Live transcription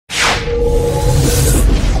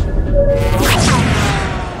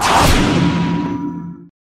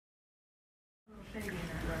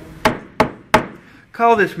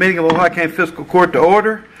call this meeting of Ohio County Fiscal Court to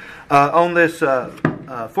order on this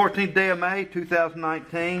 14th day of May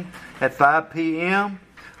 2019 at 5 p.m.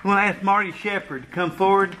 I'm going to ask Marty Shepard to come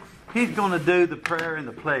forward. He's going to do the prayer and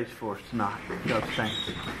the pledge for us tonight. Go stand.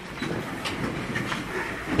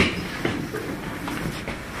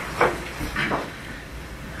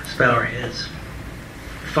 Let's bow our heads.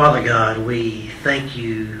 Father God, we thank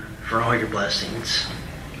you for all your blessings.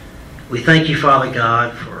 We thank you, Father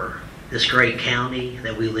God, for this great county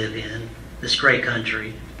that we live in, this great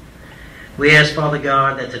country. We ask, Father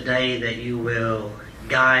God, that today that you will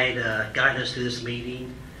guide us through this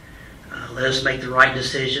meeting. Let us make the right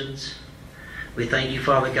decisions. We thank you,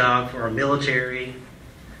 Father God, for our military.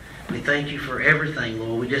 We thank you for everything,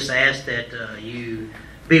 Lord. We just ask that you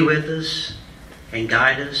be with us and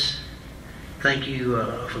guide us. Thank you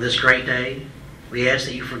for this great day. We ask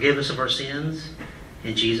that you forgive us of our sins.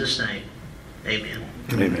 In Jesus' name, amen.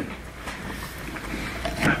 Amen.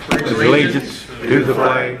 I pledge Allegiance to the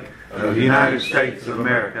flag of the United States of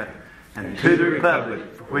America and to the republic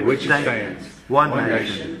for which stands one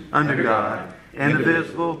nation, under God,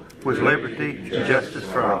 indivisible, with liberty and justice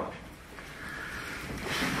for all.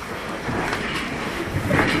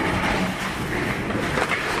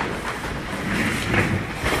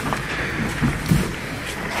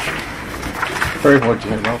 First, what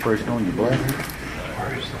you have operation on your bladder?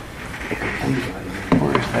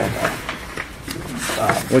 Where's that?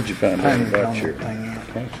 What'd you find out about your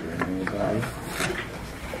cancer in your body?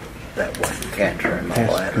 That wasn't cancer in my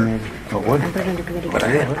bladder. Oh, what? But I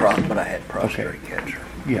had prostate cancer.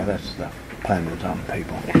 Yeah, that's the plan that's on the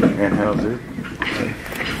people. And how's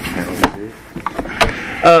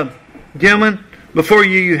it? Gentlemen, before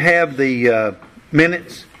you have the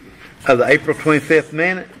minutes of the April 25th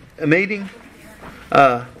meeting.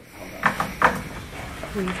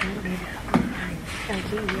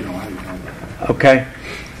 Okay.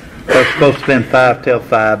 We're supposed to spend 5 till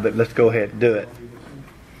 5, but let's go ahead and do it.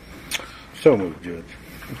 So moved, Judge.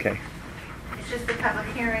 Okay. It's just a public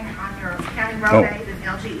hearing on your county road aid and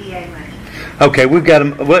LGEA money. Okay, we've got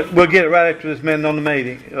we'll get it right after this minute on the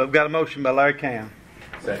meeting. We've got a motion by Larry Cam.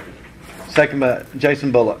 Second by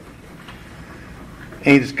Jason Bullock.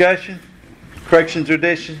 Any discussion? Corrections or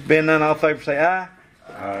additions? Being none, all in favor say aye.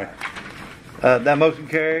 Aye. That motion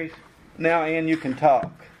carries. Now, Ann, you can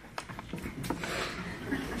talk.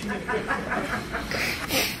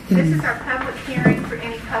 This is our public hearing for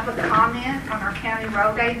any public comment on our county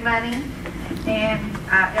road aid money and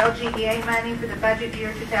LGEA money for the budget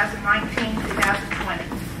year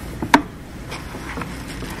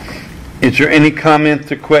 2019-2020. Is there any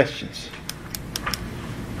comments or questions?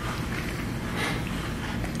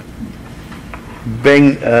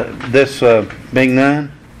 Being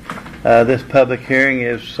none, this public hearing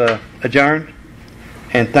is adjourned.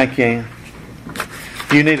 And thank you, Ann.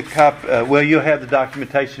 You need a copy. Well, you'll have the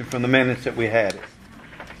documentation from the minutes that we had.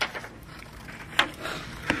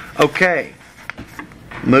 Okay,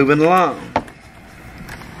 moving along.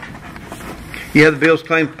 You have the bills,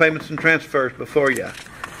 claims, payments, and transfers before you.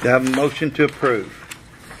 Do you have a motion to approve?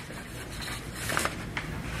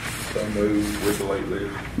 So moved with the late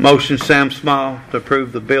list. Motion, Sam Small, to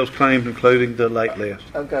approve the bills, claims, including the late list.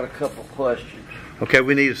 I've got a couple questions. Okay,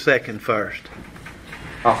 we need a second first.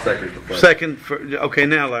 I'll second the first. Second for, okay,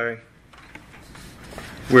 now Larry.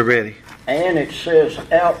 We're ready. And it says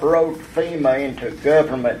outrode FEMA into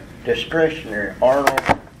government discretionary. Arnold,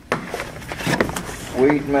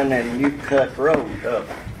 Weedman, and you cut road up.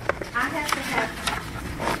 I have to have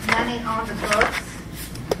money on the books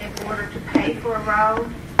in order to pay for a road.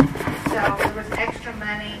 So there was extra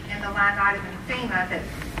money in the line item in FEMA that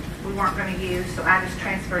we weren't going to use, so I just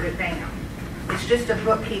transferred it down. It's just a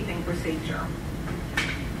bookkeeping procedure.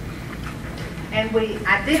 And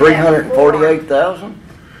I did $348,000.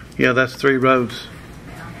 Yeah, that's 3 roads.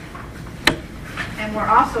 And we're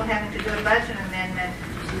also having to do a budget amendment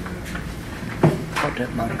What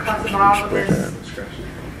that money because of all of this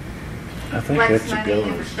I think flex that's a money and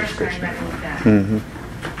government discretionary money we've done. Mm-hmm.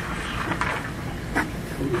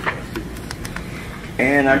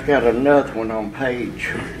 And I got another one on page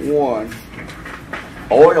 1.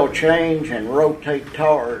 Oil change and rotate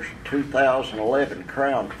tires, 2011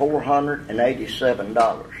 Crown,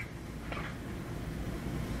 $487.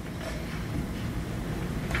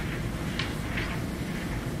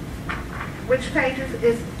 Which page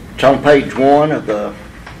is It's on page 1 of the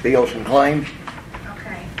bills and claims.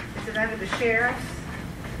 okay? Is it under the sheriff's?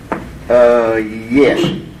 Yes.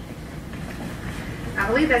 I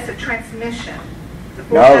believe that's a transmission.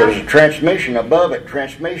 No, there's a transmission above it.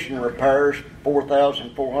 Transmission repairs,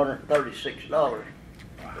 $4,436.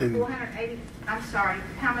 480. I'm sorry,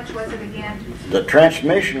 how much was it again? The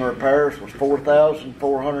transmission repairs was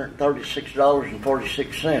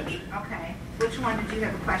 $4,436.46. Okay, which one did you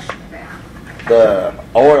have a question about? The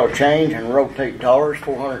oil change and rotate towers,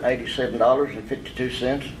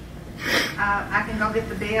 $487.52. I can go get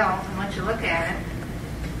the bill and let you look at it.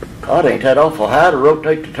 God, ain't that awful high to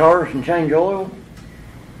rotate the towers and change oil?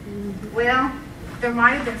 Well, there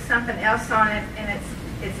might have been something else on it, and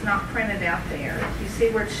it's not printed out there. You see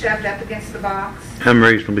where it's shoved up against the box? I'm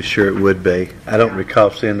reasonably sure it would be. I don't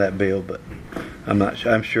recall seeing that bill, but I'm not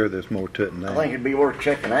sure. I'm sure there's more to it than I that. think it'd be worth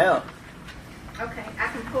checking out. Okay, I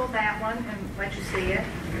can pull that one and let you see it.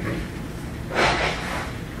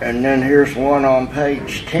 And then here's one on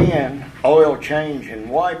page 10, oil change and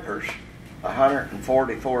wipers,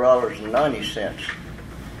 $144.90.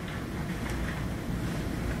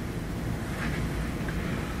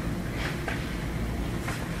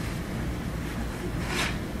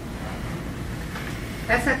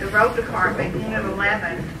 That's at the road department, unit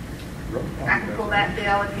 11. I can pull that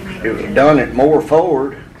bill if you need It was it. done at Moore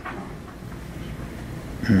Ford.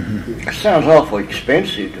 It sounds awfully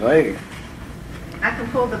expensive to me. I can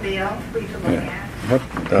pull the bill for you to look at.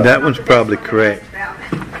 That one's probably correct.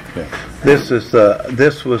 This was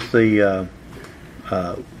the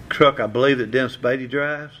truck, I believe, that Dennis Beatty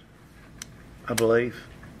drives. I believe.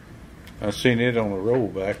 I seen it on the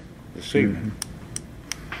road back this evening.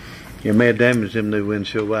 You may have damaged them new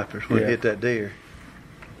windshield wipers when it hit that deer.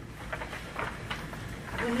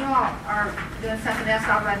 When you all are doing something else,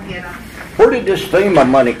 I'll run and get them. Where did this FEMA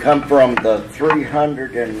money come from, the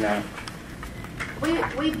 300 and... We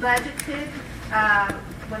budgeted,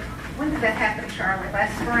 when did that happen, Charlie?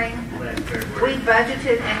 Last spring? Last February. We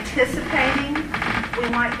budgeted anticipating we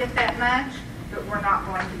might get that much, but we're not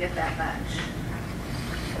going to get that much.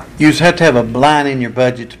 You just have to have a line in your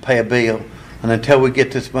budget to pay a bill. And until we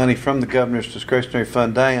get this money from the governor's discretionary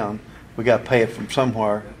fund down, we got to pay it from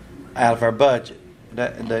somewhere out of our budget.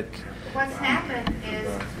 What's happened is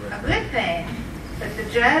a good thing, that the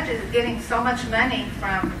judge is getting so much money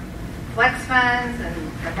from flex funds and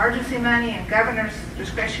emergency money and governor's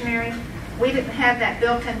discretionary. We didn't have that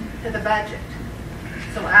built into the budget.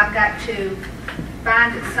 So I've got to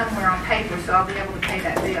find it somewhere on paper so I'll be able to pay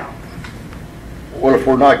that bill. Well, if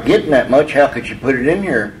we're not getting that much, how could you put it in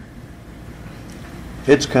here?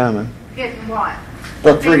 It's coming. Getting what?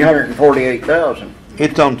 The $348,000.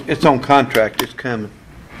 It's on contract. It's coming.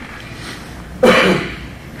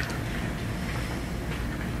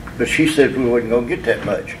 But she said we wasn't going to get that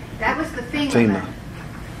much. That was the FEMA. FEMA.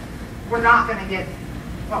 We're not going to get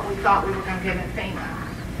what we thought we were going to get in FEMA.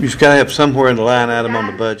 You just got to have somewhere in the line item on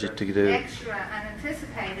the budget to do it. Extra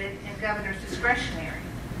unanticipated in governor's discretionary.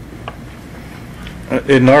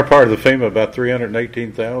 Isn't our part of the FEMA about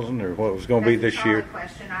 $318,000 or what was going to be That's this a year? solid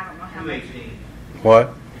question. I don't know how much. 218.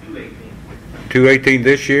 What? 218. 218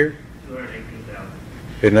 this year? 218,000.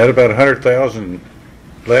 Isn't that about 100,000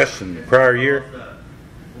 less than the prior year?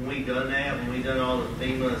 When we done that, when we done all the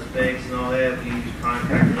FEMA specs and all that, we used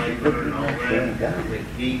contract labor and all that. That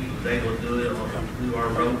Keith was able to do it through our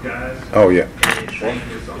road guys. Oh yeah. And it saved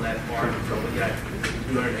us on that part, so we got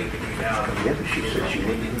 218,000. Yeah, but she said she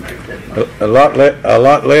wouldn't make that much. A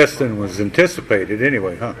lot less than was anticipated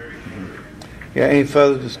anyway, huh? Yeah. Any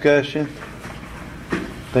further discussion?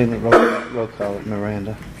 Roll call it,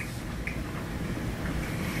 Miranda.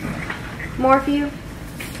 Morphew,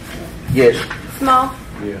 Yes. Small,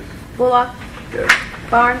 Yes. Bullock, Yes.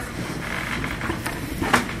 Barnes,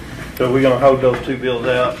 So we're going to hold those two bills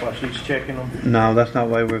out while she's checking them? No, that's not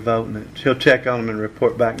the way we're voting it. She'll check on them and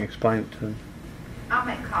report back and explain it to them. I'll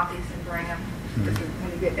make copies and bring them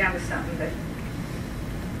when you get down to something, but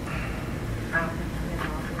I don't think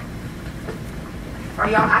Are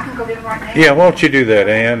y'all, I can go get them right now? Yeah, why don't you do that,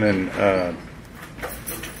 Ann, and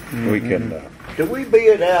we can... Do we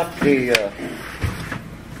bid out the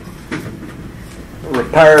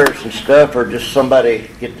repairs and stuff, or just somebody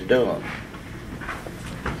get to do them?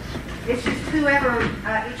 It's just whoever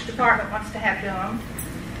each department wants to have do them.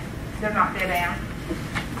 They're not dead down.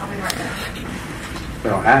 I'll be right back. They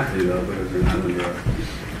don't have to though, because they're not under.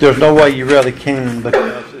 There's no way you really can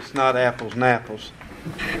because it's not apples and apples.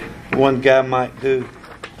 One guy might do,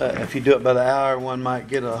 if you do it by the hour, one might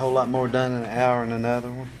get a whole lot more done in an hour than another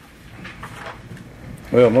one.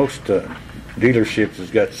 Well, most dealerships has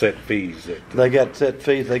got set fees. They got set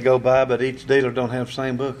fees they go by, but each dealer don't have the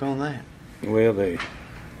same book on that. Well, they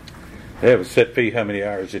have a set fee how many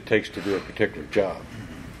hours it takes to do a particular job.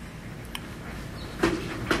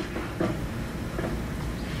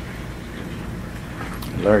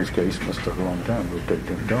 Larry's case must take a long time to rotate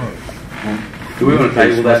them dogs. Do we want to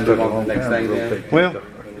table that and move on to the next thing then? Well,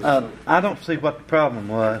 I don't see what the problem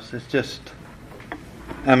was. It's just,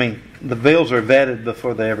 I mean, the bills are vetted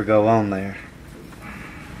before they ever go on there.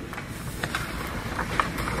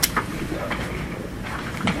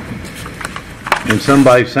 And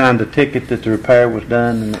somebody signed a ticket that the repair was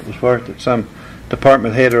done and it was worth it. Some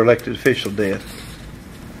department head or elected official did.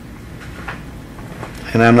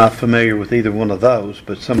 And I'm not familiar with either one of those,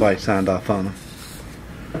 but somebody signed off on them.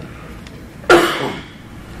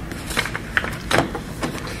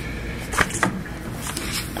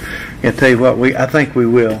 I tell you what, I think we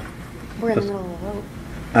will. We're in the middle of a vote.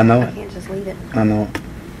 I know I it. can't just leave it. I know it.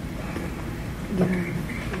 Give her.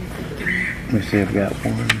 Let me see if I've got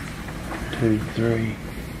 1, 2, 3.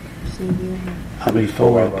 Just need you in here. I'll be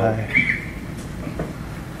 4 to pass.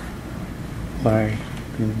 Larry.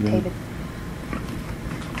 David.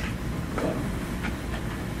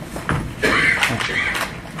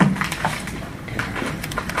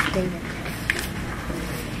 David.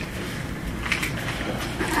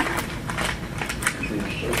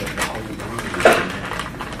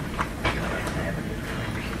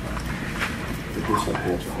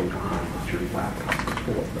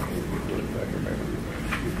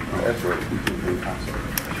 That's right.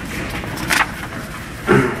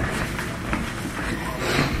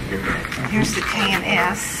 Here's the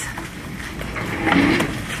K&S.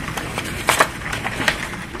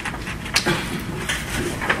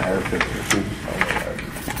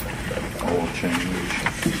 Oil change,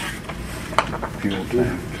 fuel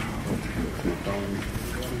tank.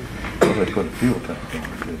 Well, they put a fuel tank on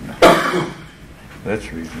it, didn't they? That's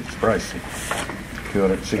the reason it's pricey.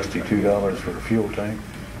 $262 for a fuel tank.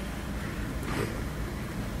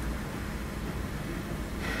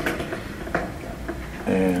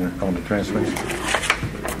 And on the transmission.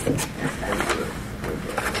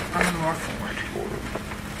 On more Ford.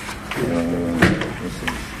 This is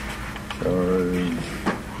charge,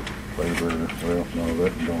 labor, well, no,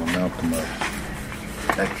 that don't amount to much.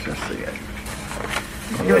 That's just it.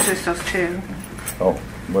 It was just those two. Oh,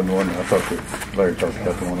 wasn't one, I thought that Larry talked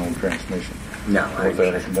about the one on transmission. No,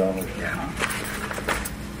 $4,000. yeah.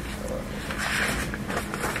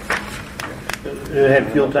 It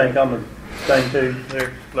had fuel tank on the thing too,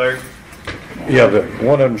 there, Larry. Yeah,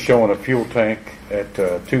 one of them showing a fuel tank at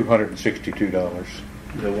 $262.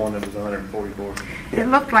 The one that was 144. It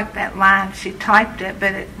looked like that line. She typed it,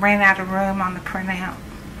 but it ran out of room on the printout.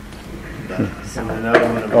 And another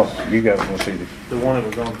one that was, Oh, you guys want to see the one that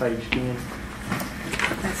was on page 10.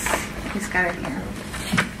 He's got it here.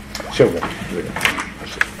 show that.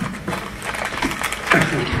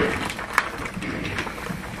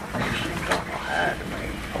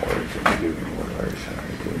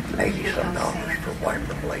 $80-some for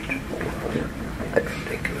wiper blades. That's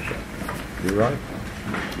ridiculous. You're right.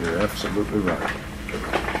 You're absolutely right.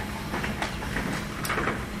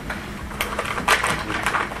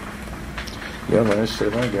 Yeah, the last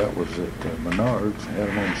set I got was at Menards. Had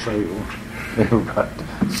them on sale. They were about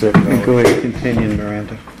 $7. Go ahead and continue,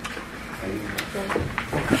 Miranda.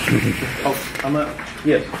 Oh, I'm up.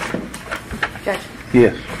 Yes. Judge.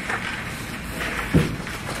 Yes.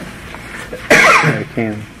 I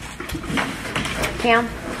can. Cam.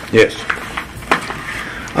 Yes.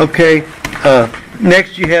 Okay.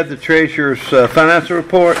 Next, you have the treasurer's financial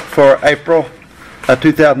report for April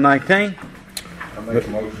 2019. I make a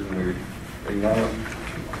motion we acknowledge.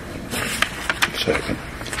 Second.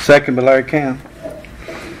 Second by Larry Cam.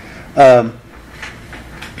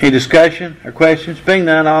 Any discussion or questions? Being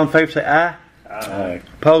none, all in favor say aye. Aye.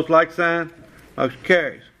 Opposed, like sign. Motion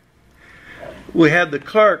carries. We have the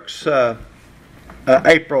clerk's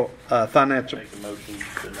April financial. Make a motion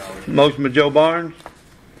to acknowledge. Motion by Joe Barnes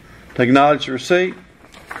to acknowledge the receipt.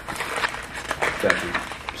 Second.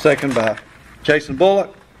 Second by Jason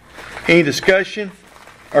Bullock. Any discussion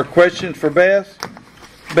or questions for Beth?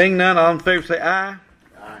 Being none, all in favor say aye.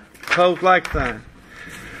 Aye. Opposed, like sign.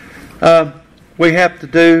 We have to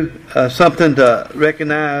do something to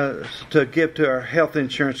recognize, to give to our health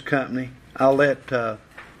insurance company. I'll let Ann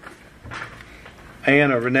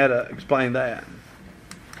or Renetta explain that.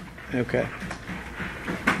 Okay.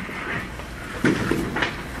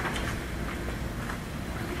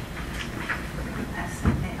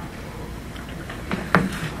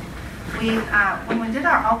 When we did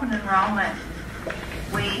our open enrollment,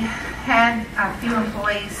 we had a few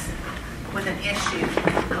employees with an issue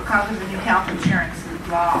because of the new health insurance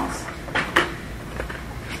laws.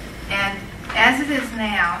 And as it is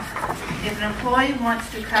now, if an employee wants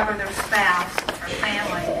to cover their spouse or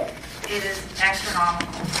family, it is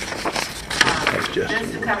astronomical.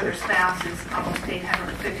 Just to cover their spouse is almost $850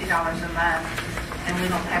 a month, and we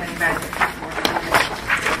don't have anybody to pay for it.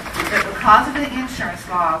 But because of the insurance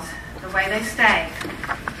laws, the way they state,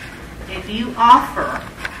 if you offer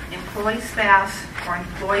employee spouse or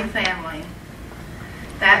employee family,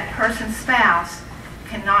 that person's spouse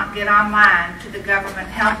cannot get online to the government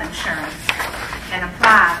health insurance and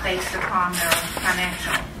apply based upon their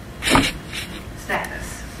financial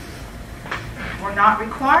status. We're not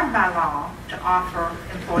required by law to offer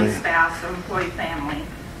employee spouse or employee family,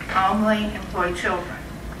 only employee children.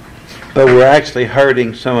 But we're actually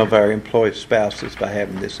hurting some of our employee spouses by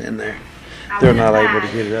having this in there. They're not able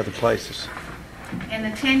to get it other places. In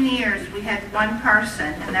the 10 years, we had one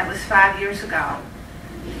person, and that was 5 years ago,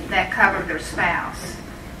 that covered their spouse.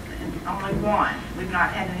 And only one. We've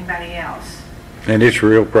not had anybody else. And it's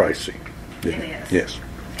real pricey. It is. Yes.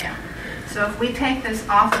 Yeah. So if we take this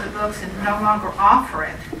off of the books and no longer offer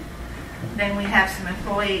it, then we have some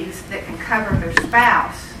employees that can cover their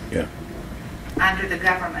spouse under the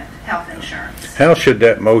government health insurance. How should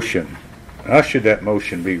that motion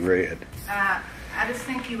be read? I just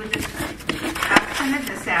think you would just, I printed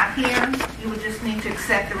this out here, you would just need to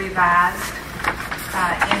accept the revised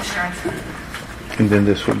insurance. And then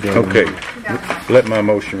this would go. Okay. Let my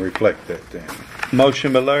motion reflect that then.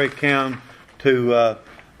 Motion by Larry Cowan to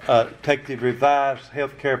take the revised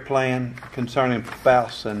health care plan concerning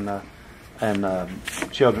spouse and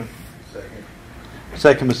children.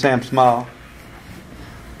 Second by Sam Small.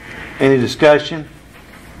 Any discussion?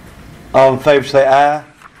 All in favor say aye.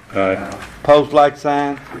 Aye. Opposed, like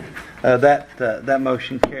sign. That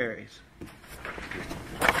motion carries.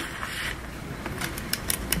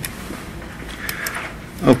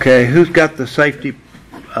 Okay, who's got the safety?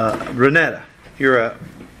 Renetta, you're up.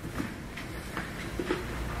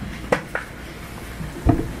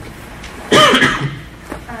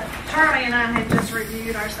 Charlie and I had just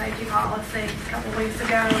reviewed our safety policy a couple weeks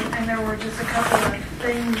ago, and there were just a couple of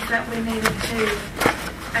things that we needed to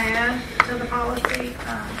add to the policy.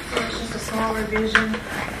 So it's just a small revision.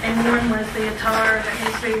 And one was the attire that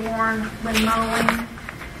needs to be worn when mowing.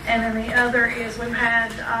 And then the other is we've had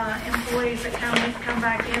employees that come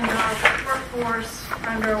back into our workforce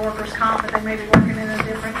under a workers' comp, but they may be working in a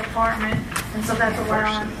different department. And so that's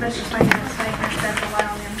just making a statement that's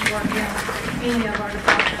allowing them to work in any of our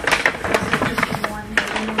departments. This is just one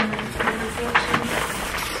reflection.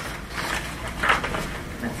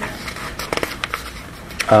 That's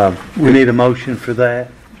it. We need a motion for that.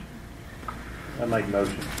 I make a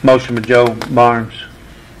motion. Motion by Joe Barnes.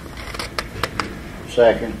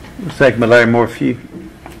 Second. Second by Larry Morphew.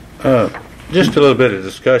 Just a little bit of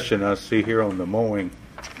discussion I see here on the mowing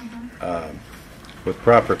with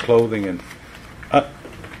proper clothing, and I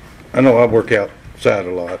know I work outside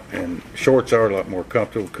a lot, and shorts are a lot more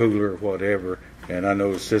comfortable, cooler, whatever. And I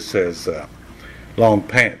notice this says long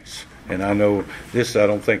pants, and I know this. I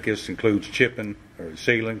don't think this includes chipping or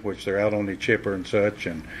sealing, which they're out on the chipper and such,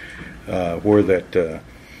 and where that.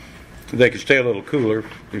 They could stay a little cooler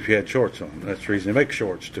if you had shorts on. That's the reason they make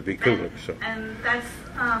shorts, to be cooler. So. And that's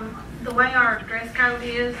the way our dress code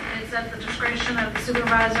is at the discretion of the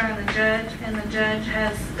supervisor and the judge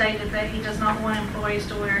has stated that he does not want employees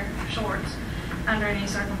to wear shorts under any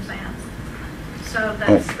circumstance. So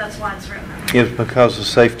that's why it's written. It's because of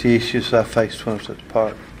safety issues I faced when I was at the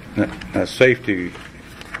park. Now safety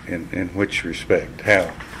in which respect?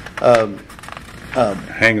 How?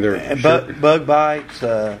 Hang their bug bites,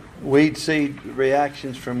 weed seed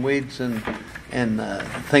reactions from weeds and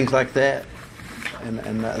things like that,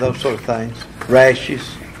 and those sort of things.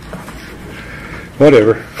 Rashes.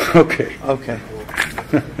 Whatever. Okay. Okay.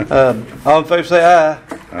 All in favor say aye.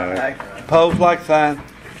 Aye. Opposed, like sign.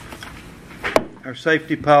 Our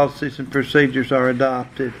safety policies and procedures are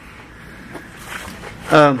adopted.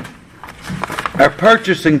 Our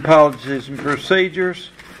purchasing policies and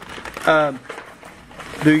procedures.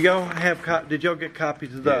 Do y'all have? Did y'all get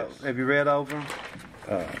copies of those? Yes. Have you read over them?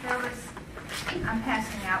 I'm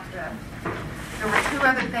passing out there were two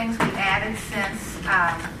other things we added since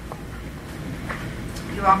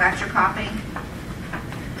you all got your copy.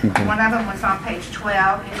 Mm-hmm. One of them was on page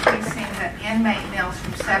 12, increasing the inmate meals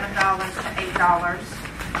from $7 to $8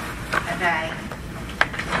 a day.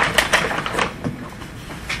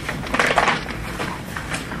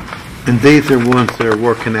 And these are ones that are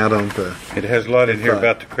working out on the... It has a lot in here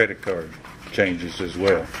about the credit card changes as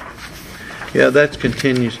well. Yeah, that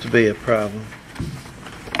continues to be a problem.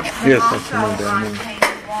 And yes, also on page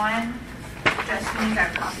 1, Justin, you got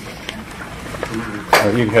a copy of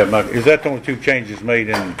it. You can have my... Is that the only two changes made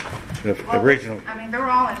in the original? I mean, they're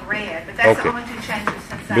all in red, but that's the only two changes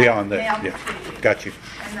since Beyond I that, mailed it to you. Got you.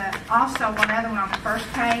 And also one other one on the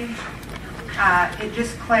first page, it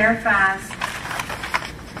just clarifies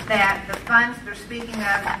that the funds they're speaking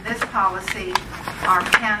of in this policy are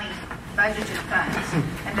county budgeted funds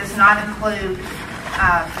and does not include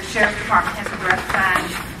the sheriff's department has a direct fund,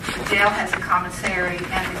 the jail has a commissary,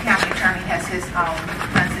 and the county attorney has his own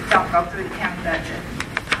funds that don't go through the county budget.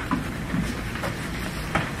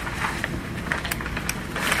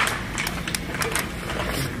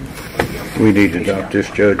 We need to adopt this,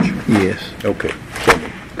 Judge? Yes. Okay.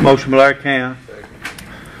 Motion by Larry Count.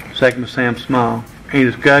 Second by Sam Small. Any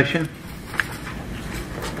discussion?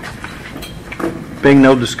 Being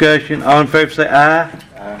no discussion, all in favor say aye.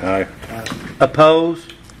 Aye.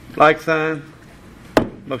 Opposed? Like sign?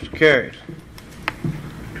 Motion carries.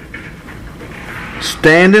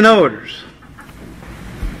 Standing orders.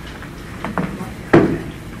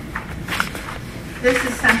 This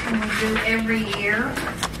is something we do every year.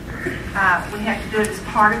 We have to do it as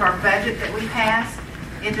part of our budget that we pass.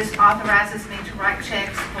 It just authorizes me to write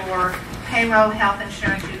checks for payroll, health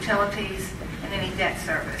insurance, utilities, and any debt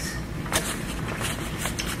service.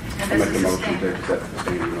 And I this make a is a motion to standard. accept the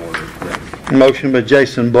standing order. Yes. Motion by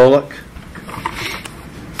Jason Bullock.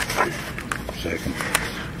 Second.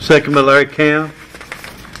 Second by Larry Count.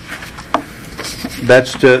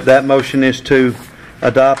 That motion is to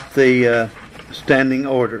adopt the standing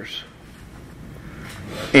orders.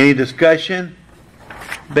 Any discussion?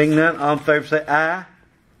 Being none, all in favor say aye.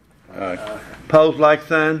 Aye. Opposed, like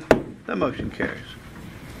sign. That motion carries.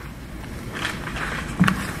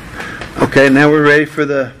 Okay, now we're ready for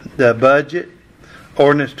the budget.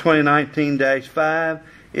 Ordinance 2019-5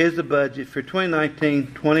 is the budget for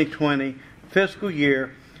 2019-2020 fiscal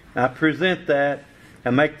year. I present that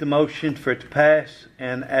and make the motion for it to pass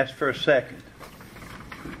and ask for a second.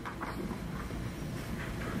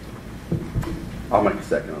 I'll make a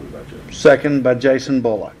second on the budget. Second by Jason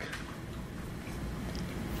Bullock.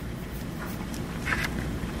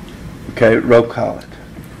 Okay, roll call it.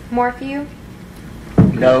 Morphew,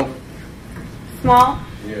 No. Small,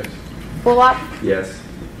 Yes. Bullock, Yes.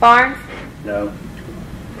 Barnes, No.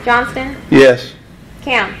 Johnston, Yes.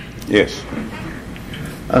 Camp. Yes.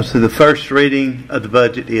 So the first reading of the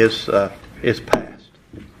budget is passed.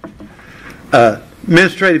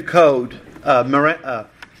 Administrative Code,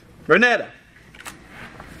 Renetta.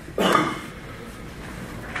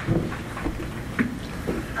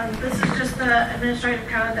 This is just the administrative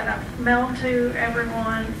code that I've mailed to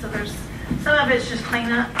everyone. So there's some of it's just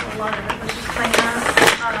cleanup. A lot of it was just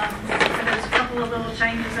cleanup. And there's a couple of little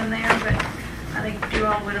changes in there, but I think you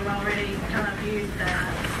all would have already kind of viewed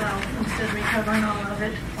that. So instead of me covering all of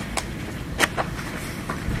it.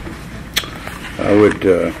 I would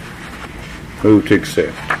move to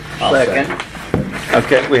accept. Second.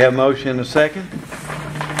 Okay, we have a motion and a second.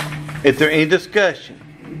 Is there any discussion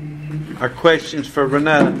or questions for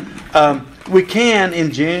Renata? We can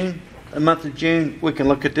in June, the month of June, we can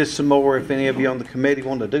look at this some more if any of you on the committee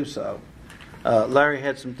want to do so. Larry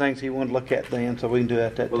had some things he wanted to look at then, so we can do it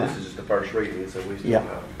at that Well, time. this is just the first reading, so we still Yeah.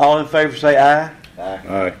 have. All in favor say aye.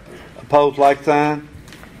 Aye. Opposed, like sign.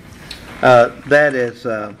 That is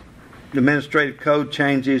the administrative code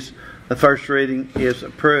changes. The first reading is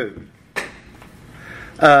approved.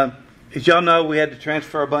 As y'all know, we had to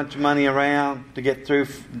transfer a bunch of money around to get through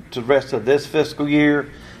to the rest of this fiscal year.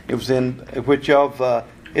 It was in which y'all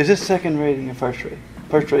is this second reading or first reading?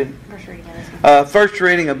 First reading. First reading of this First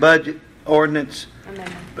reading of budget ordinance,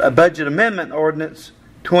 amendment. a budget amendment ordinance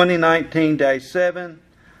 2019-7.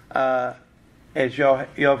 As y'all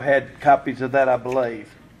have had copies of that, I believe.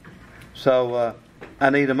 So I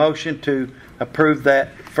need a motion to approve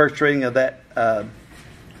that first reading of that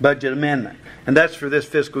budget amendment. And that's for this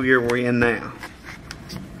fiscal year we're in now.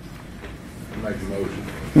 Make a motion.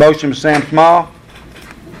 Motion by Sam Small.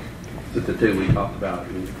 Is it the two we talked about?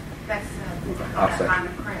 That's I'll that second. line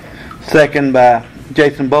of credit. Second by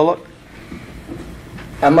Jason Bullock.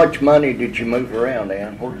 How much money did you move around,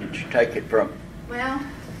 Ann? Where did you take it from? Well,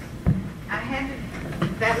 I had to,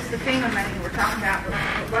 that was the FEMA money we're talking about. But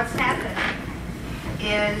what's happened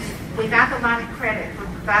is we got the line of credit for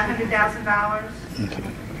 $500,000,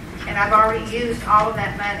 and I've already used all of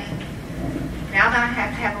that money. Now that I have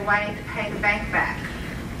to have a way to pay the bank back,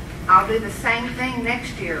 I'll do the same thing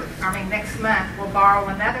next month. We'll borrow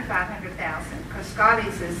another $500,000 because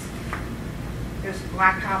Scotty's is just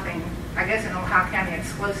blacktopping, I guess, in Ohio County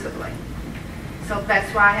exclusively. So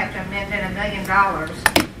that's why I have to amend it $1 million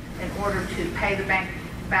in order to pay the bank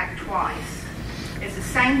back twice. It's the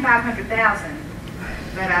same $500,000,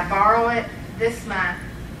 but I borrow it this month,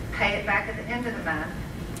 pay it back at the end of the month.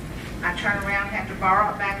 I turn around and have to borrow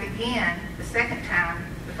it back again the second time,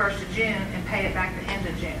 the 1st of June, and pay it back the end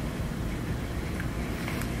of June.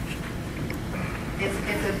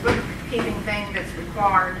 It's a bookkeeping thing that's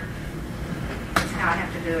required. That's how I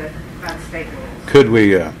have to do it by the state rules.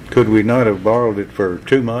 Could we not have borrowed it for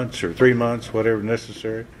 2 months or 3 months, whatever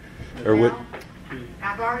necessary? Or would, Well,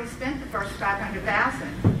 I've already spent the first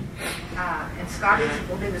 $500,000, and Scotty's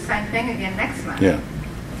will do the same thing again next month. yeah.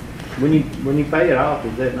 When you pay it off,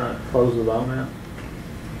 does that not close the loan out?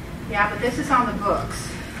 Yeah, but this is on the books.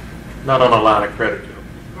 Not on a line of credit.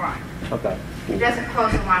 Right. Okay. It doesn't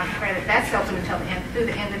close the line of credit. That's open until through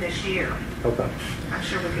the end of this year. Okay. I'm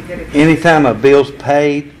sure we could get it. Anytime a bill's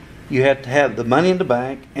paid, you have to have the money in the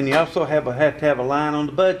bank, and you also have to have a line on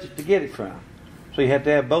the budget to get it from. So you have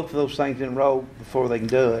to have both of those things enrolled before they can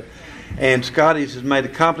do it. And Scotty's has made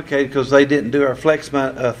it complicated because they didn't do our flex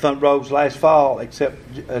fund roads last fall, except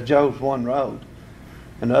Joe's one road,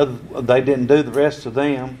 and they didn't do the rest of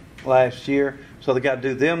them last year. So they got to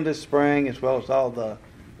do them this spring, as well as all the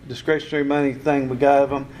discretionary money thing we gave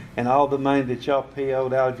them, and all the money that y'all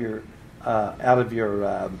PO'd out of your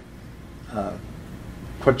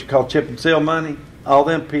what you call chip and seal money. All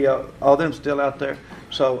them still out there.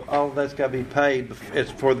 So all of that's got to be paid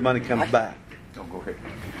before the money comes back. Oh, go ahead.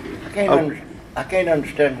 I can't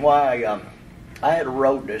understand why I had a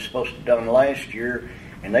road that's supposed to be done last year,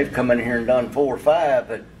 and they've come in here and done 4 or 5,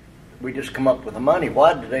 but we just come up with the money.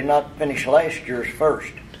 Why did they not finish last year's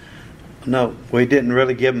first? No, we didn't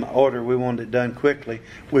really give them an order. We wanted it done quickly,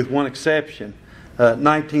 with one exception.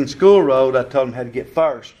 19 School Road, I told them had to get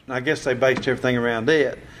first. And I guess they based everything around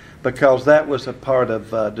it, because that was a part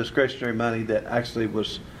of discretionary money that actually it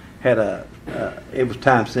was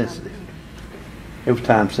time sensitive. It was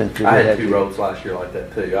time sensitive. I had 2 roads last year like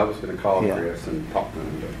that too. I was going to call Yeah. Chris and talk to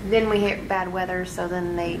him. Then we hit bad weather, so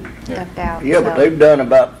then they ducked out. Yeah, but they've done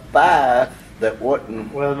about 5 that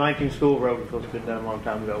wasn't. Well, the 19 School Road was supposed to be done a long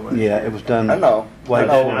time ago. Right? Yeah, it was done. I know. Way I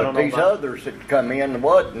know, before. but these others that come in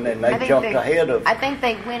wasn't, and they jumped ahead of. I think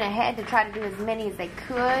they went ahead to try to do as many as they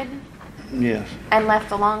could Yes. and left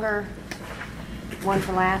the longer one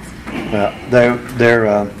for last.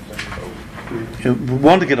 Well, we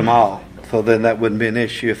wanted to get them all, so then that wouldn't be an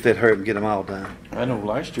issue if they'd hurry and get them all done. I know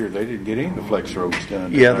last year they didn't get any of the flex roads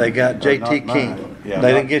done. Yeah, they got Not JT mine. King. Yeah,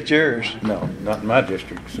 They not- didn't get yours. No, not in my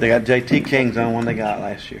district. So. They got JT King's on one they got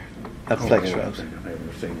last year. That's flex Oh, roads. I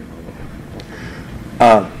haven't seen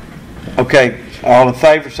it. Okay, all in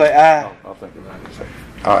favor say aye. I'll think about it.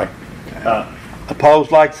 All right.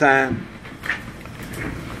 Opposed, like sign.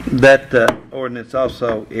 That ordinance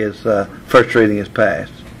also is first reading is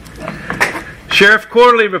passed. Sheriff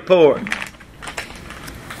Quarterly Report.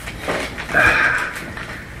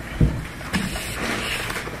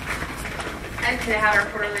 I could have our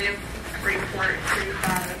quarterly report approved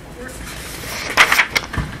by the court.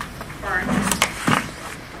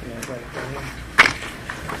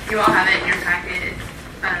 You all have it in your packet.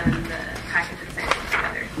 The packet is sent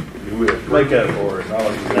together. Make a or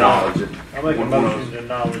acknowledge it. I'll make a motion to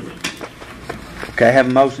acknowledge it. Okay, I have a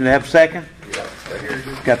motion to have a second. Yeah, right here.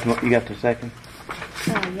 You got the second?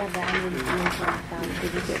 Oh, yeah, but I need to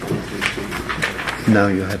did you get one? No,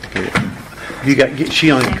 you'll have to get it.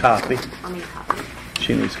 She owns a copy. I'll need a copy.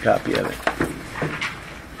 She needs a copy of it.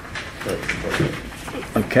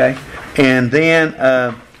 Okay, and then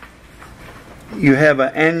you have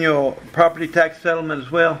an annual property tax settlement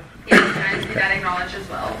as well. Yes, and I need that acknowledged as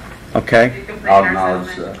well. Okay, We completed I'll our acknowledge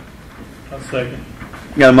settlement. I'll second.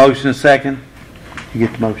 got a motion and a second. You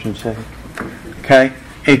get the motion and second. Okay,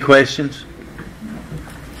 any questions?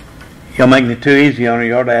 Y'all making it too easy on her.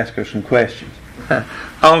 You ought to ask her some questions.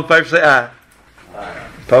 All in favor say aye.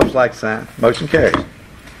 Opposed, like sign. Motion carries.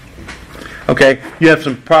 Okay, you have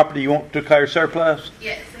some property you want to declare surplus?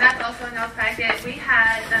 Yes, and that's also in y'all's packet. We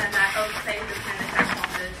had that oak safe that's in the tax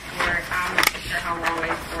office for I'm not sure how long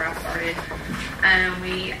before I started.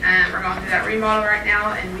 We are going through that remodel right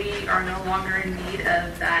now, and we are no longer in need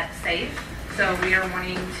of that safe. So we are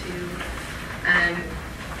wanting to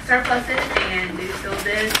surplus it and do still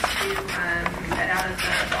bids to get out of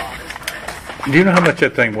the office for us. Do you know how much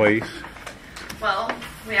that thing weighs? Well,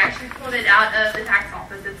 we actually pulled it out of the tax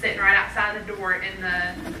office. It's sitting right outside the door in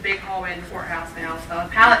the big hallway in the courthouse now. So a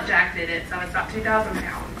pallet jack did it, so it's about 2,000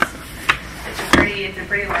 pounds. It's a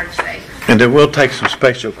pretty large safe. And it will take some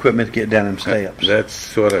special equipment to get down them steps.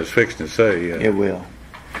 That's what I was fixing to say. It will.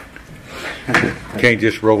 Can't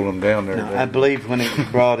just roll them down there. Now, I believe when it was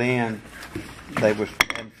brought in, they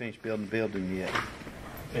hadn't finished building the building yet.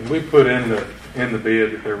 And we put in the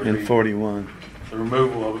bid that there would In be 41. the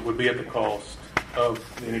removal of it would be at the cost of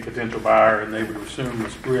any potential buyer, and they would assume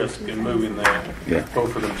this risk in moving that, Yeah.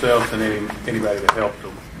 both for themselves and anybody that helped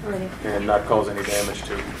them, and not cause any damage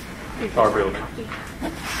to our building.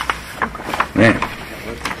 Man.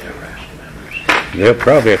 They'll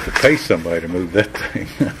probably have to pay somebody to move that thing.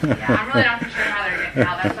 Yeah, I'm really not sure how they're getting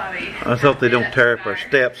out. That's why we. I hope they don't tear up our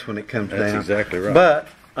steps when it comes That's down. exactly right. But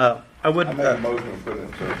I would I make a motion to put it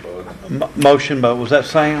in surplus. motion, but was that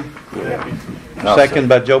Sam? I'll Second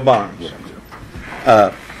by Joe Barnes.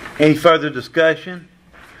 Any further discussion?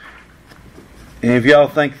 And if y'all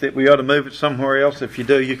think that we ought to move it somewhere else, if you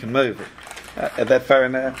do, you can move it. Is that fair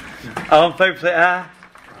enough? All in favor say aye.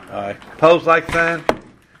 Aye. Pose like sign.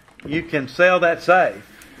 You can sell that safe.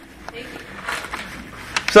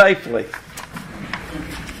 Safely.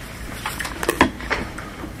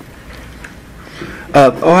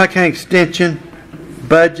 Ohio County Extension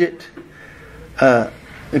budget.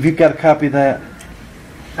 If you've got a copy of that.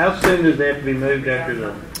 How soon does that have to be moved after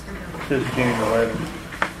this June 11th?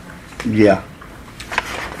 Yeah.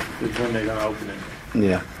 Is when they're gonna open it?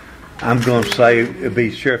 Yeah. I'm going to say it'd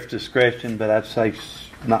be sheriff's discretion, but I'd say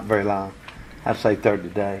not very long. I'd say 30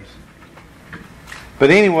 days. But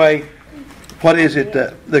anyway, what is it?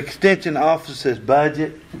 The extension office's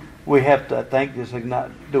budget, we have to, I think, just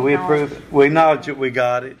acknowledge, do we approve it? We acknowledge that we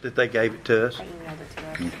got it, that they gave it to us.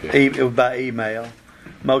 Okay. It was by email.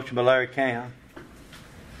 Motion by Larry Cowan.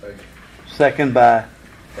 Second by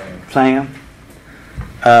Sam.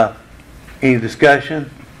 Any discussion?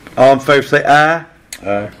 All in favor say aye.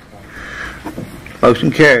 Aye.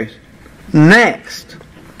 Motion carries. Next,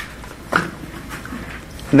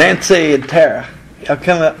 Nancy and Tara, y'all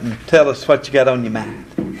come up and tell us what you got on your mind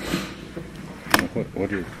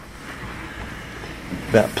What is?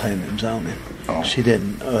 about planning and zoning. Oh. She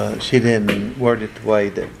didn't word it the way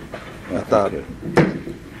that I thought.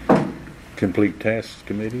 Complete Tasks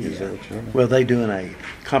Committee? Is that what you're on? Well, they doing a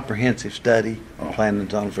comprehensive study on planning and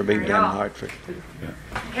zoning for Beaver Dam and Hartford.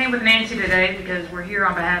 Came with Nancy today because we're here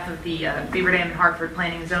on behalf of the Beaver Dam and Hartford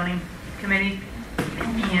Planning and Zoning Committee.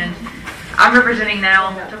 And I'm representing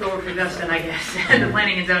now, took over for Justin, I guess, the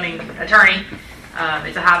planning and zoning attorney.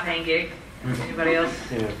 It's a high-paying gig. Anybody else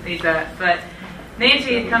needs that? But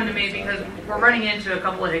Nancy had come to me because we're running into a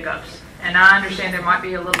couple of hiccups. And I understand there might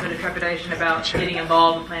be a little bit of trepidation about getting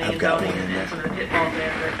involved in planning and zoning and some of the pitfalls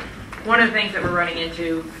there. But one of the things that we're running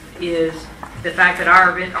into is the fact that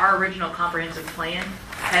our original comprehensive plan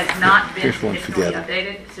has not been significantly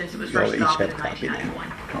updated since it was first adopted in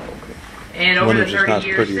 1991. And over the 30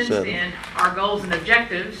 years since then, our goals and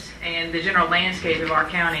objectives and the general landscape of our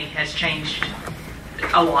county has changed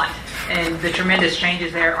a lot. And the tremendous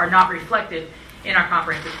changes there are not reflected in our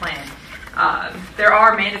comprehensive plan. There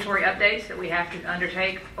are mandatory updates that we have to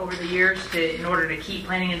undertake over the years in order to keep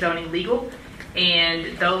planning and zoning legal.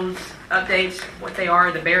 And those updates, what they are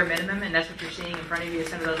the bare minimum, and that's what you're seeing in front of you is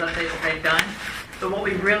some of those updates that they've done. But what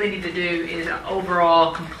we really need to do is an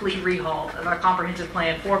overall complete rehaul of our comprehensive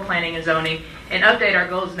plan for planning and zoning and update our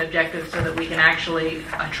goals and objectives so that we can actually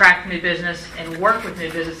attract new business and work with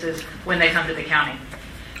new businesses when they come to the county.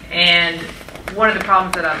 And one of the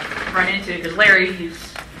problems that I've run into, because Larry, who's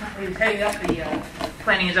heading up the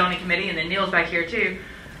Planning and Zoning Committee, and then Neil's back here too,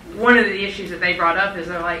 one of the issues that they brought up is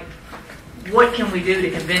they're like, what can we do to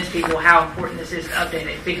convince people how important this is to update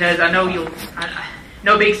it? Because I know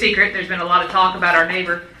no big secret, there's been a lot of talk about our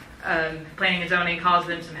neighbor, planning and zoning caused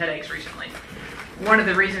them some headaches recently. One of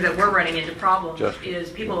the reasons that we're running into problems is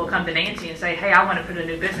people will come to Nancy and say, hey, I want to put a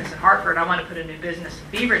new business in Hartford, I want to put a new business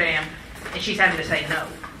in Beaver Dam, and she's having to say no.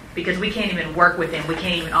 Because we can't even work with them, we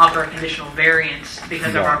can't even offer a conditional variance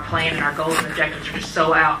because of our plan and our goals and objectives are just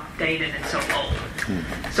so outdated and so old.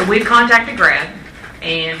 So we've contacted GRAD,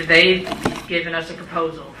 and they've given us a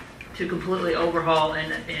proposal to completely overhaul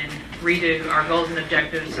and redo our goals and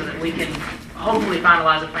objectives so that we can hopefully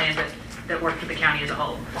finalize a plan that works for the county as a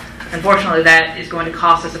whole. Unfortunately, that is going to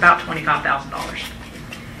cost us about $25,000.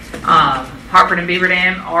 Hartford and Beaver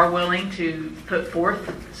Dam are willing to put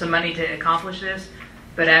forth some money to accomplish this,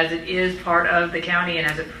 but as it is part of the county and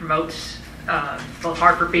as it promotes both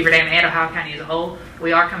Hartford, Beaver Dam, and Ohio County as a whole,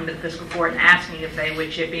 we are coming to the fiscal court and asking if they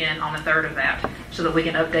would chip in on a third of that so that we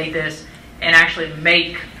can update this and actually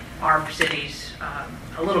make our cities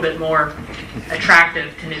a little bit more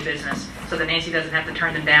attractive to new business so that Nancy doesn't have to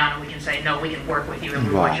turn them down and we can say, no, we can work with you and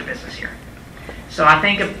we want your business here. So I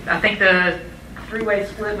think the three-way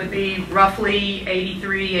split would be roughly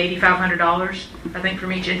 $8,500, I think,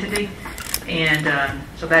 from each entity. And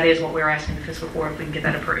so that is what we're asking the fiscal court if we can get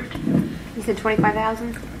that approved. You said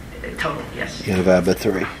 25,000 total, yes. You divide by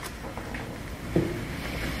 3.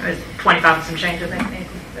 It's 25 and some change, I think,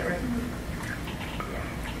 Nancy. Is that right?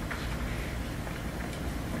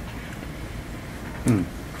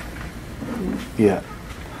 Yeah.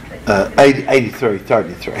 83,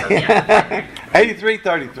 33. 83,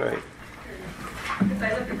 33.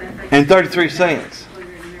 And 33 cents.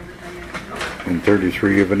 And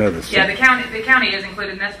 33 of another city. Yeah, the county is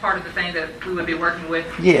included, and that's part of the thing that we would be working with.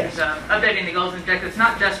 Yes. Is, updating the goals and objectives,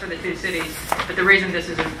 not just for the 2 cities, but the reason this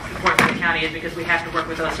is important for the county is because we have to work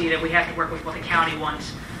with OCEDA, we have to work with what the county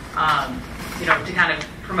wants, to kind of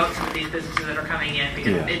promote some of these businesses that are coming in,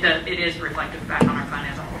 because it is reflective back on our fund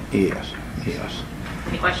as a whole. Yes.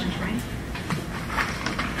 Any questions for me?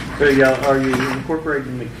 So y'all, are you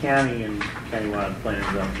incorporating the county and countywide planning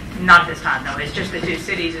zone? Not this time, no. It's just the 2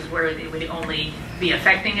 cities is where it would only be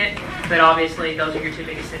affecting it, but obviously those are your 2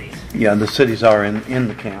 biggest cities. Yeah, the cities are in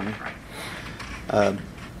the county.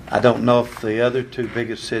 I don't know if the other 2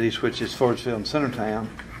 biggest cities, which is Fordsville and Centertown,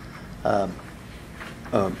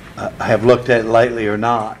 have looked at it lately or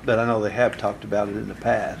not, but I know they have talked about it in the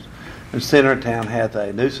past. And Centertown has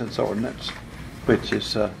a nuisance ordinance, which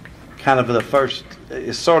is kind of the first,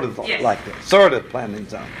 it's sort of like that, sort of planning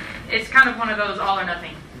zone. It's kind of one of those all or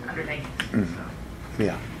nothing undertakings. Mm-hmm.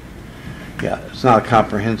 Yeah, it's not a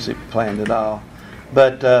comprehensive plan at all.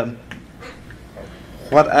 But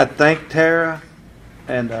what I think, Tara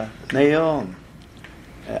and Neil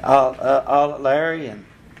and all Larry and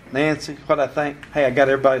Nancy, what I think, hey, I got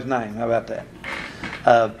everybody's name. How about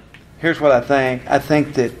that? Here's what I think. I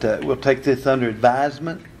think that we'll take this under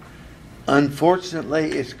advisement.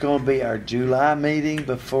 Unfortunately, it's going to be our July meeting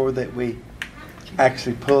before that we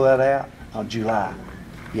actually pull that out on July.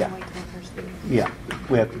 Yeah,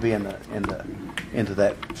 we have to be into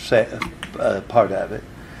that part of it,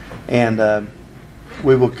 and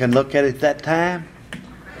we can look at it that time.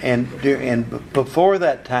 And before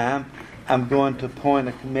that time, I'm going to appoint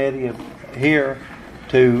a committee here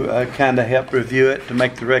to kind of help review it, to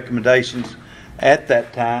make the recommendations at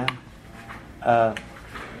that time.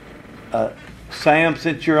 Sam,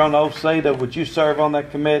 since you're on OCEDA, would you serve on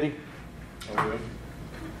that committee? I will.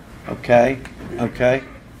 Okay.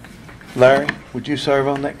 Larry, would you serve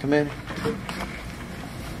on that committee?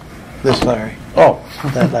 This Larry. Oh.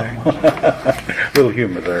 That Larry. Little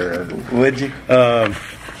humor there. Would you?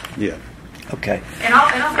 Yeah. Okay. And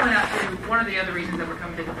I'll point out too, one of the other reasons that we're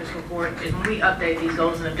coming to the fiscal court is when we update these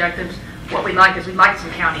goals and objectives, what we'd like is we'd like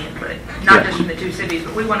some county input, not just from the 2 cities,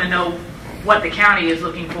 but we want to know what the county is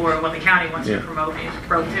looking for and what the county wants to promote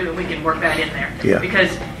too, and we can work that in there. Yeah.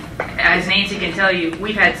 Because as Nancy can tell you,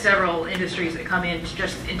 we've had several industries that come in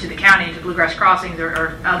just into the county, into Bluegrass Crossings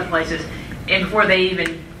or other places, and before they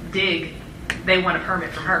even dig, they want a permit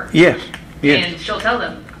from her. Yes. And she'll tell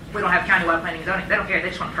them, we don't have countywide planning and zoning. They don't care. They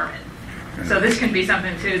just want a permit. So this can be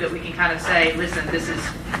something too that we can kind of say, listen, this is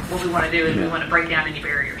what we want to do, and we want to break down any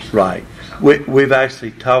barriers. Right. So. We've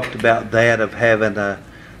actually talked about that, of having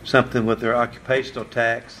something with their occupational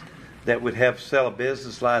tax that would have to sell a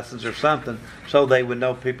business license or something, so they would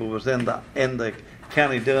know people was in the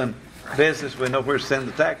county doing business. We know where to send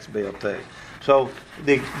the tax bill to. So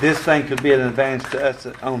this thing could be an advantage to us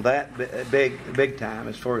on that big time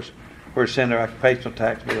as far as where to send our occupational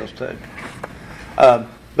tax bills to.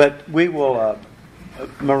 But we will,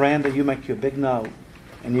 Miranda, you make you a big note,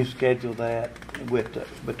 and you schedule that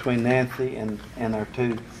between Nancy and our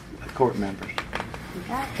 2 court members.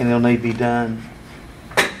 Okay. And it'll need to be done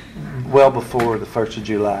well before the 1st of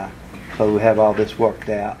July, so we have all this worked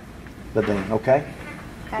out. But then, okay?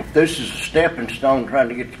 If this is a stepping stone trying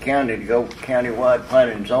to get the county to go countywide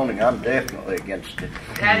planning and zoning, I'm definitely against it.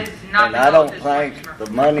 That is not. And I don't think the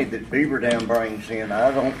money that Beaver Dam brings in,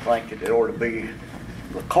 I don't think it ought to be.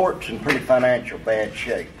 The court's in pretty financial bad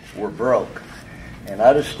shape. We're broke. And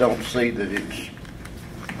I just don't see that it's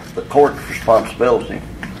the court's responsibility.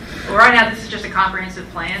 Well, right now, this is just a comprehensive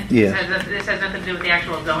plan. Yeah. This has nothing to do with the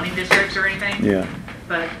actual zoning districts or anything. Yeah.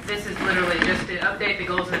 But this is literally just to update the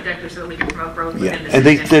goals and objectives so that we can promote growth within the And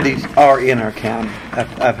city. these cities are in our county.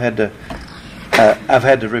 I've had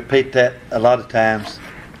to repeat that a lot of times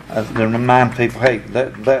to remind people, hey,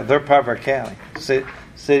 they're part of our county.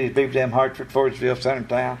 Cities, Beaver Dam, Hartford, Fordsville,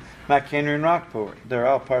 Centertown, McHenry, and Rockport. They're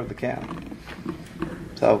all part of the county.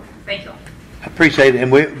 So, thank you. I appreciate it.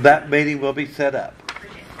 And that meeting will be set up.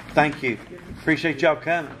 Thank you. Appreciate y'all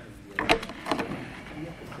coming.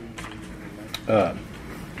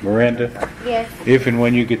 Miranda? Yes. If and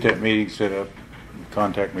when you get that meeting set up,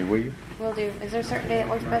 contact me, will you? Will do. Is there a certain day that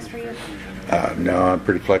works best for you? No, I'm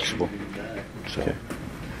pretty flexible. So. Okay.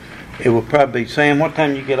 It will probably be, Sam, what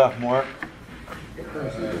time you get off from work?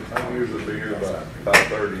 I'm usually be here about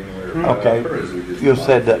 5:30 anyway. Okay. You'll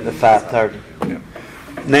set that to 5:30. Yeah.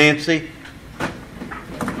 Nancy,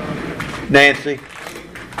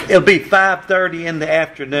 it'll be 5:30 in the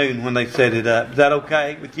afternoon when they set it up. Is that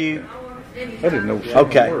okay with you? I didn't know.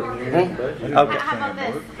 Okay. Okay. How about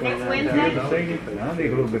this? Next Wednesday? I need a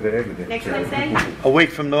little bit of evidence. Next Wednesday? A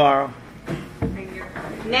week from tomorrow.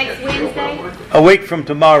 Next Wednesday? A week from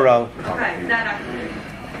tomorrow. Okay, that I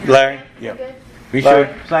can do. Larry? Yeah. Be sure,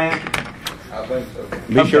 Sam? I think so.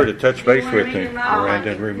 be sure to touch base wanna with meet me, him now?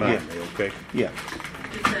 Miranda, and remind me, okay? Yeah.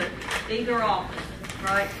 It's either office,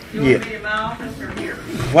 right? You Yeah. want to meet in my office or here?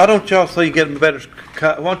 Why don't y'all, so you get a better,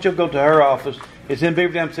 why don't you go to her office? It's in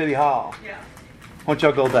Beaver Dam City Hall. Yeah. Why don't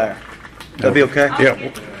y'all go there? That'd be okay? I'll Yeah.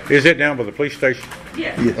 get- Is it down by the police station?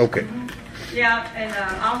 Yes. Yes. Okay. Yeah, and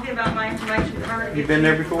I'll give out my information to her. to You get been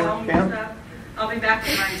there the before, phone and Cam? stuff. I'll be back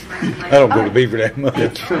with my information I later. don't go to Beaver Dam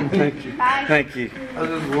much. Thank you. Bye. Thank you. I was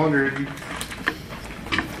just wondering if you,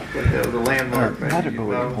 that was a landmark. maybe, Water you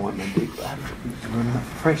board know? appointment.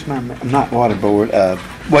 Fresh my, not water board,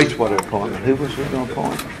 wastewater appointment. Who was we going to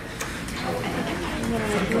appoint?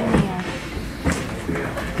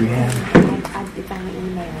 Yeah. I'd be fine in the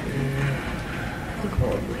mail.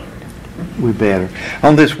 We better.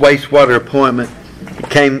 On this wastewater appointment,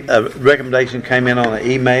 a recommendation came in on an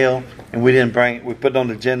email, and we didn't bring it. We put it on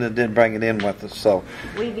the agenda and didn't bring it in with us, so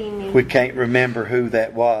we can't remember who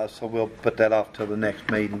that was. So we'll put that off till the next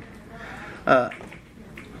meeting.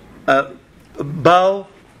 Bo,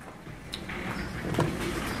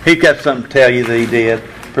 he got something to tell you that he did.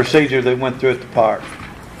 Procedure that went through at the park.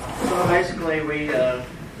 So basically, we,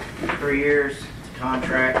 3 years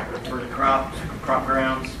contract for the crop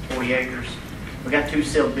grounds, 40 acres. We got 2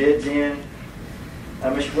 sealed bids in.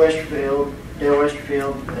 Mr. Westerfield, Dale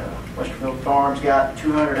Westerfield, Westerfield Farms got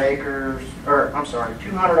 200 acres, or I'm sorry,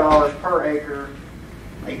 $200 per acre,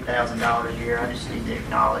 $8,000 a year. I just need to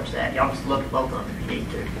acknowledge that. Y'all just look at both of them if you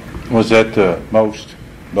need to. Was that the most,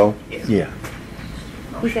 Bo? Yes. Yeah.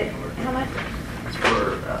 He said, how much? It's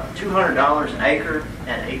for $200 an acre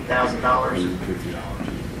and $8,000.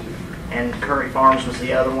 And Curry Farms was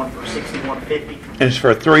the other one for $61.50. And it's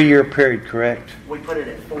for a 3-year period, correct? We put it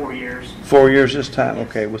at 4 years. 4 years this time?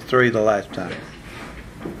 Okay, it was 3 the last time.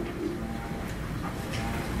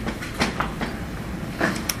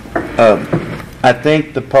 I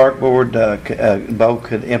think the park board, Bo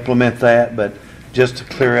could implement that, but just to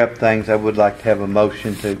clear up things, I would like to have a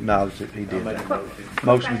motion to acknowledge that he did that.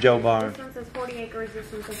 Motion, Joe Barnes. This one says 40 acres,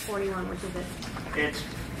 this one says 41, which is it? It's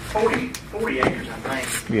 40 acres, I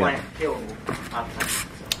think. Yeah. Plant tillable, I think. So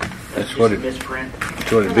That's what just a it- misprint.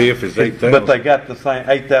 That's what it'd be if it's 8,000. But they got the same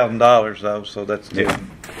 $8,000 though, so that's different.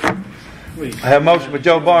 I have a motion by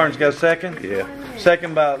Joe Barnes. Got a second? Yeah.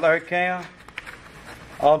 Second by Larry Cow.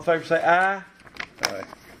 All in favor say aye. Aye.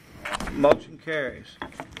 Motion carries.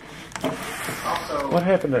 Also, What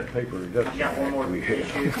happened to that paper I reduction? got one more We issue.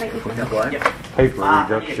 had Yeah. paper I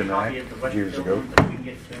need a reduction copy act of the years Western ago. building, but you can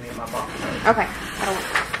get it to me in my box. Okay, I don't.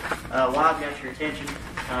 While I've got your attention,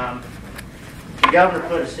 the governor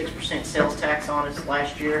put a 6% sales tax on us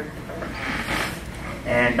last year.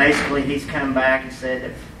 And basically, he's come back and said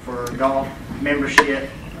that for golf membership,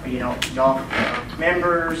 golf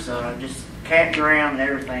members, just campground and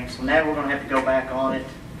everything. So now we're going to have to go back on it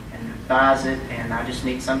and revise it. And I just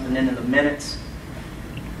need something into the minutes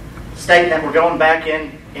stating that we're going back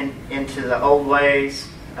into the old ways.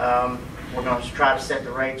 We're going to try to set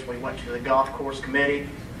the rates. We went to the golf course committee,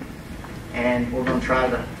 and we're going to try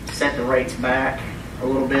to set the rates back a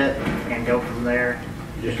little bit and go from there.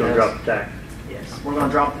 Just going to drop the tax. Yes, we're going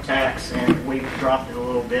to drop the tax, and we've dropped it a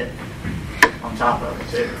little bit on top of it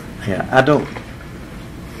too. Yeah,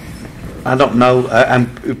 I don't know. I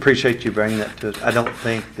appreciate you bringing that to us. I don't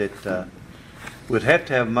think that we'd have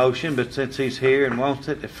to have a motion, but since he's here and wants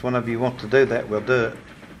it, if one of you wants to do that, we'll do it.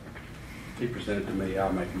 He presented to me,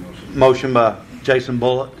 I'll make a motion. Motion by Jason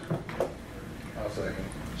Bullitt, I'll second.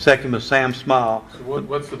 second by Sam Small, So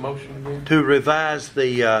what's the motion again? to revise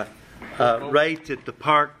the rates at the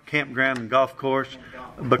park, campground, and golf course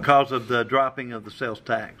because of the dropping of the sales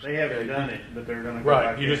tax. They haven't done it, but they're going to go Right,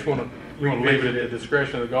 back you in just want to and leave it at revisit the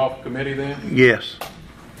discretion of the golf committee then? Yes.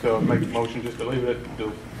 So make a motion just to leave it at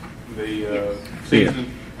the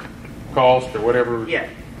season cost or whatever Yeah.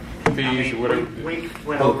 fees or whatever. We went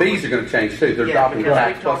Well, over the fees are going to change too. They're Yeah, dropping the because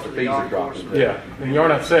tax we plus talked the to the fees are golf course. dropping. Yeah, and you're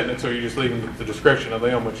not setting it, so you're just leaving it at the discretion of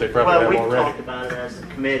them, which they probably Well, have we already. talked about it as a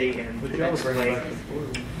committee, and basically,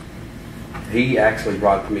 He actually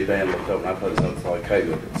brought it to me then, looked up, and I thought it was okay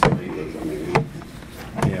with it. So he was,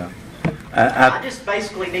 Yeah. I just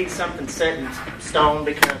basically need something set in stone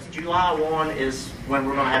because July 1 is when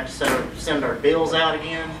we're going to have to send our bills out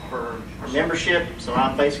again for membership. So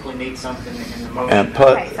I basically need something in the motion.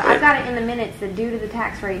 Okay, so I've got it in the minutes that due to the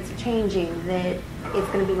tax rates changing, that it's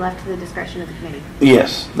going to be left to the discretion of the committee.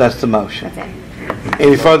 Yes, that's the motion. That's it.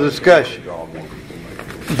 Any further discussion?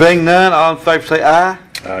 Being none, all in favor say aye.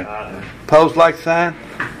 Aye. Opposed, like sign.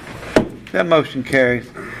 That motion carries.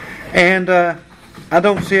 And I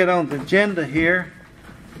don't see it on the agenda here,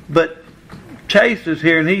 but Chase is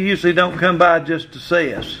here, and he usually don't come by just to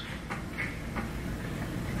see us.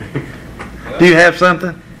 Do you have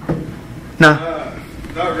something? No.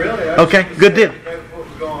 Not really. Okay, good deal. What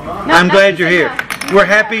was going on? I'm glad you're here. We're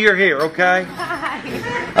happy you're here. Okay.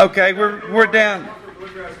 Okay, we're down.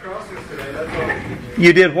 Bluegrass Crossings today. That's all.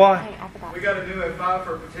 You did what? We got a new F5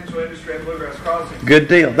 for potential industry at Bluegrass Crossings. Good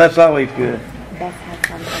deal. That's always good. Beth has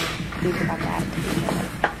something. He's about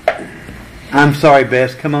that. I'm sorry,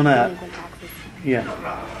 Bess. Come on up. Yeah.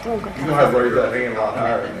 You're going to have to raise that hand a lot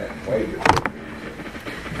higher than that. Wait.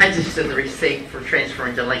 I just did the receipt for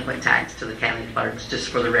transferring delinquent tax to the county clerks, just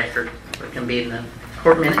for the record. It can be in the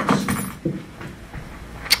court minutes.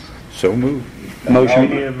 So moved. Motion. You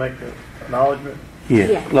need to make an acknowledgement?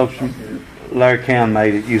 Yeah. Motion. Larry Cowan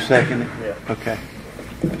made it. You second it? Yeah. Okay.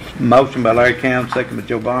 Motion by Larry Cowan, second by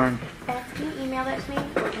Joe Barnes. Beth, can you email that to me?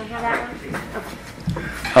 Can I have that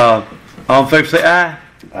one? Okay. All in favor say aye.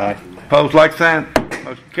 Aye. Opposed like sign.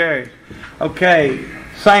 Motion carries. Okay,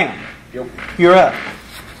 Sam. Yep. You're up.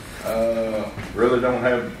 Really don't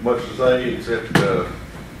have much to say except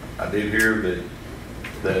I did hear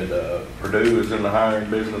that Purdue is in the hiring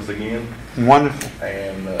business again. Wonderful.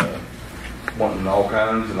 And wanting all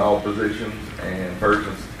kinds and all positions and first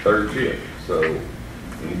and third shift. So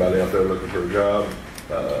anybody out there looking for a job,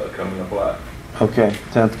 come and apply. Okay,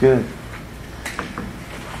 sounds good.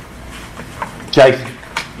 Jason.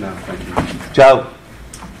 No, thank you. Joe.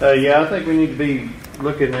 Yeah, I think we need to be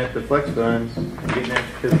looking at the flex funds, getting that,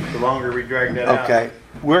 because the longer we drag that out. Okay,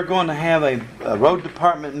 we're going to have a road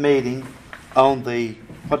department meeting on the,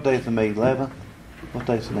 what day is the meeting, 11th? What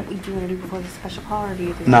day is the next? Do you want to do before the special call, or do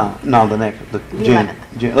you do No, the next, the June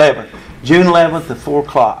 11th. June 11th at 4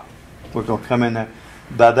 o'clock. We're going to come in there.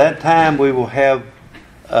 By that time, we will have,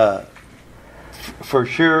 for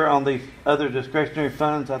sure, on these other discretionary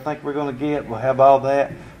funds I think we're going to get, we'll have all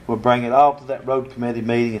that. We'll bring it all to that road committee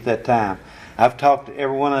meeting at that time. I've talked to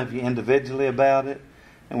every one of you individually about it,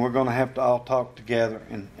 and we're going to have to all talk together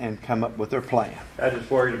and come up with our plan. I just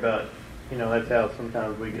worried about, that's how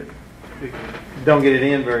sometimes we don't get it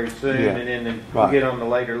in very soon, Yeah. and then Right. we get on the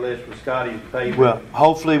later list with Scotty's payment. Well,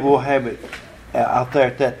 hopefully we'll have it out there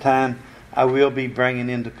at that time. I will be bringing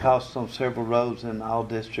in the costs on several roads in all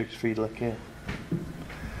districts for you to look at.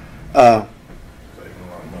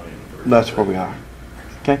 That's where we are.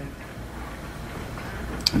 Okay?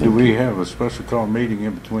 Do we have a special call meeting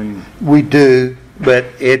in between? We do, but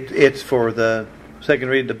it's for the second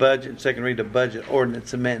read of the budget and second read of the budget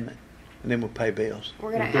ordinance amendment, and then we'll pay bills.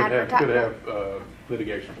 We're going to Could advertise. have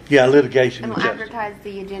litigation. Yeah, litigation. And with we'll justice. advertise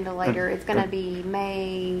the agenda later. It's going to be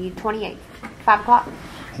May 28th, 5 o'clock.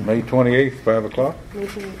 May 28th, 5 o'clock? May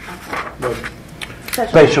 28th.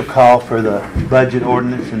 Special call for the budget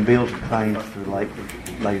ordinance and bills and claims for late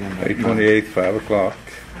in the May 28th, 5 o'clock.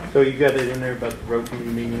 So you got it in there about the road committee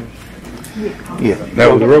meetings? Yeah.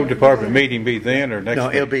 Now, will the road department meeting be then or next No,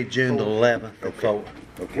 week? it'll be June the 11th at 4.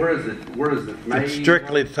 Okay. Where is it? May? It's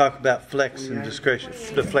strictly to talk about flex and discretion,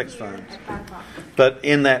 the flex funds. But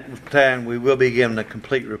in that time, we will be given a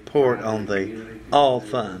complete report on the all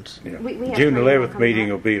funds. Yeah. We have June somebody 11th coming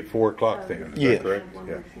meeting up. will be at 4 o'clock then, is Yeah. that correct?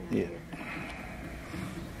 Yeah.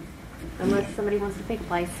 Unless somebody wants to pick a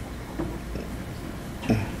place.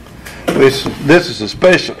 This is a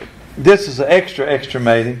special. This is an extra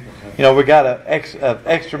meeting. We got an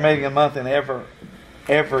extra meeting a month in every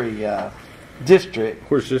district.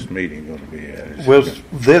 Where's this meeting going to be at? Is Well, it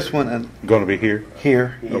this one and going to be here?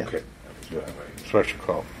 here. Yeah. Okay. Special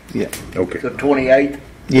call. Yeah. Okay. The 28th?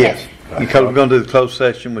 Yes. Because we're going to do the closed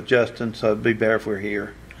session with Justin, so it'd be better if we're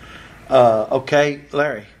here. Okay,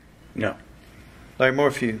 Larry. No. Larry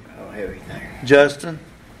Morphew. I don't have anything. Justin.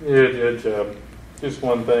 Yeah, Judge, just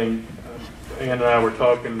one thing. Ann and I were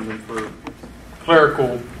talking for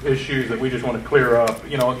clerical issues that we just want to clear up.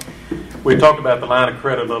 We talked about the line of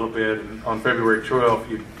credit a little bit, and on February 12th,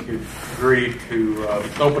 you agreed to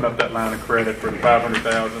open up that line of credit for the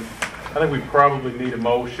 $500,000. I think we probably need a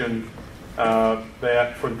motion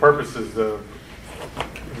that, for the purposes of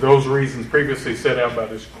those reasons previously set out by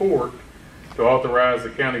this court, to authorize the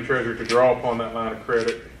county treasurer to draw upon that line of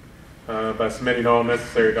credit by submitting all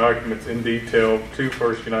necessary documents in detail to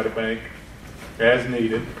First United Bank as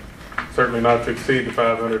needed, certainly not to exceed the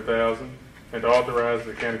 $500,000, and to authorize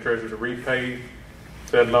the county treasurer to repay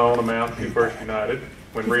said loan amount to First United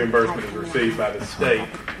when reimbursement is received by the state,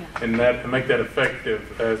 and that to make that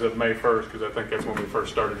effective as of May 1st, because I think that's when we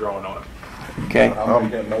first started drawing on it. Okay. I'll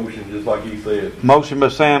make that motion just like he said. Motion by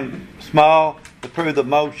Sam Small to approve the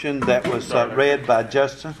motion that was read by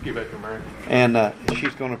Justin. Give that to Mary. And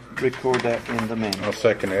she's going to record that in the minutes. I'll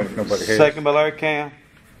second that if nobody has. Second by Larry Cam.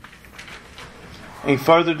 Any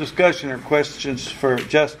further discussion or questions for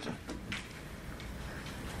Justin?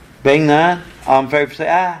 Being none, all in favor say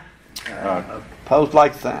aye. Opposed,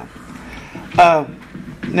 like sign.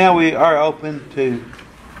 Now we are open to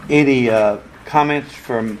any comments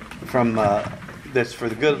from that's for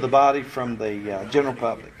the good of the body from the general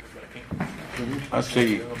public. I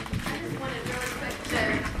see. I just wanted really quick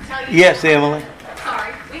to tell you. Yes, Emily.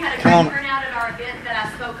 Sorry. We had a great turnout at our event that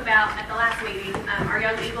I spoke about at the last meeting. Our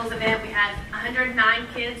Young Eagles event, we had 109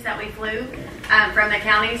 kids that we flew from the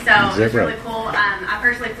county, so it was really cool. I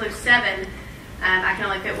personally flew 7. I can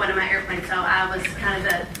only fit one in my airplane, so I was kind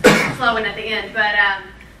of the slow one at the end. But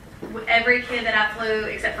every kid that I flew,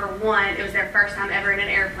 except for one, it was their first time ever in an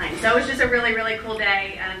airplane. So it was just a really, really cool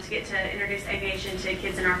day to get to introduce aviation to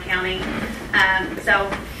kids in our county. So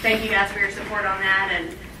thank you guys for your support on that,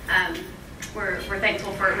 and we're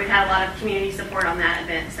thankful for it. We've had a lot of community support on that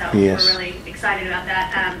event, so yes. We're really excited about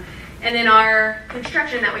that. And then our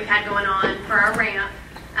construction that we've had going on for our ramp,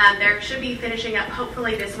 there should be finishing up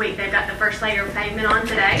hopefully this week. They've got the first layer of pavement on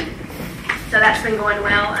today, so that's been going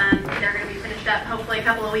well. They're going to be finished up hopefully a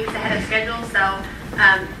couple of weeks ahead of schedule, so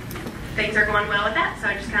things are going well with that. So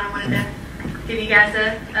I just kind of wanted to give you guys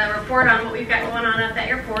a report on what we've got going on at the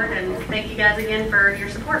airport, and thank you guys again for your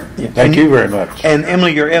support. Yeah, thank you very much. And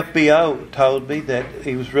Emily, your FBO told me that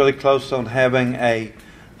he was really close on having a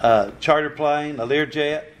charter plane, a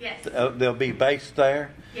Learjet. Yes. They'll be based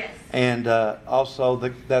there. Yes. And also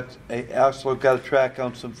also got a track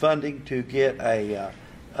on some funding to get a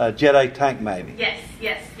Jet A tank maybe. Yes.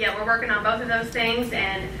 Yeah, we're working on both of those things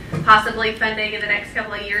and possibly funding in the next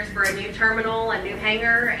couple of years for a new terminal, a new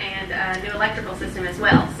hangar, and a new electrical system as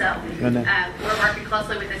well. So we're working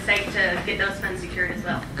closely with the state to get those funds secured as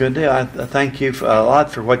well. Good deal. I thank you a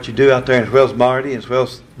lot for what you do out there, as well as Marty, as well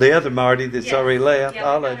as the other Marty that's already left. Yeah,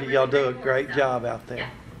 all of you, y'all do a great job out there. Yeah.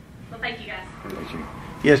 Well, thank you guys.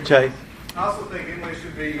 Yes, Chase. I also think Emily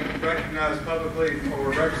should be recognized publicly for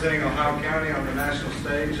representing Ohio County on the national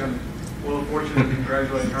stage. I'm well fortunate to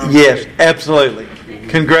congratulate her. Yes, absolutely.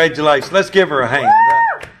 Congratulations. Let's give her a hand.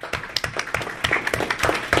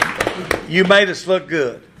 You made us look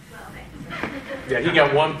good. Yeah, he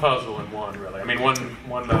got one puzzle in one, really. I mean,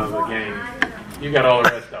 one of the game. You got all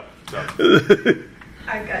the rest of them. So.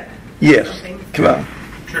 I got yes. something. Come on.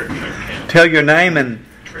 Sure. Tell your name and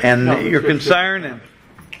your concern and.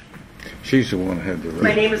 She's the one who had the.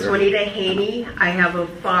 My name is Juanita Haney. I have a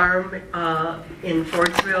farm in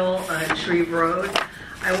Fordsville on Tree Road.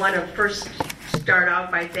 I want to first start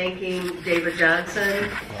out by thanking David Johnson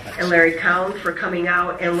and Larry Cowan for coming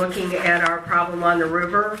out and looking at our problem on the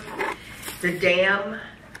river. The dam,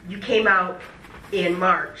 you came out in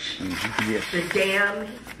March. Mm-hmm. Yes. The dam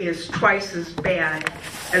is twice as bad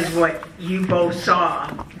as what you both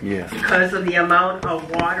saw. Yeah. Because of the amount of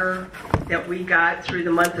water that we got through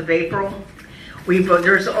the month of April.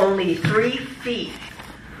 There's only 3 feet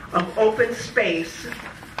of open space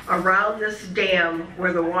around this dam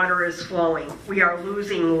where the water is flowing. We are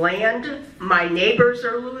losing land. My neighbors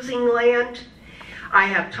are losing land. I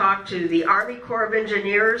have talked to the Army Corps of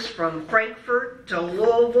Engineers from Frankfurt to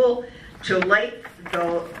Louisville to Lake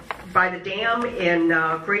by the dam in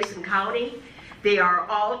Grayson County. They are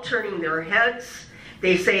all turning their heads.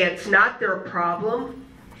 They say it's not their problem.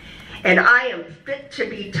 And I am fit to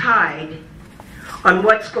be tied on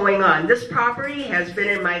what's going on. This property has been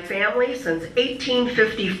in my family since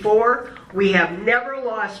 1854. We have never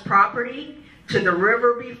lost property to the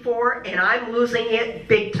river before, and I'm losing it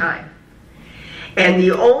big time. And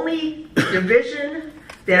the only division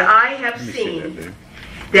that I have seen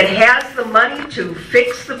that has the money to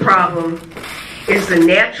fix the problem is the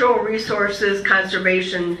Natural Resources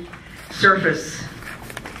Conservation Surface.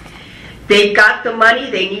 They've got the money.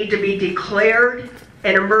 They need to be declared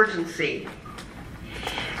an emergency.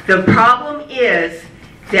 The problem is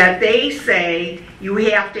that they say you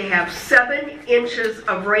have to have 7 inches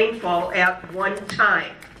of rainfall at one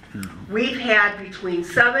time. We've had between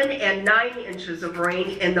 7 and 9 inches of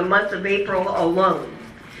rain in the month of April alone.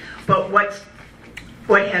 But what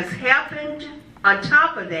has happened on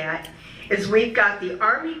top of that is we've got the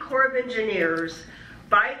Army Corps of Engineers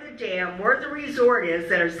by the dam where the resort is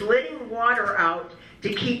that is letting water out to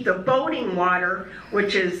keep the boating water,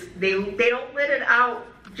 which is, they don't let it out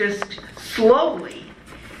just slowly.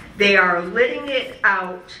 They are letting it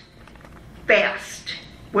out fast,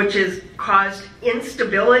 which has caused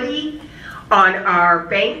instability on our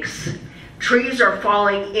banks. Trees are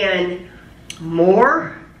falling in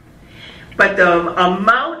more, but the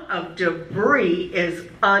amount of debris is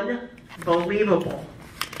unbelievable.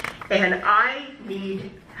 And I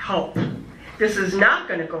need help. This is not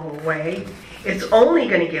going to go away. It's only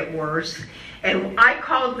going to get worse. And my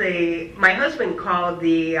husband called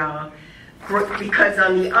because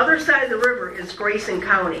on the other side of the river is Grayson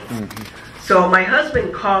County. So my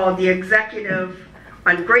husband called the executive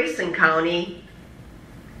on Grayson County.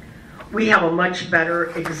 We have a much better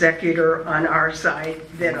executor on our side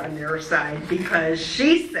than on their side, because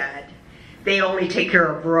she said they only take care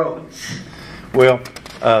of roads. Well,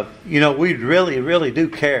 we really do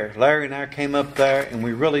care. Larry and I came up there, and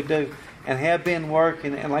we really do, and have been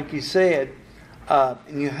working. And like you said,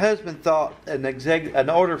 and your husband thought a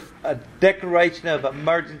declaration of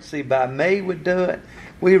emergency by me would do it.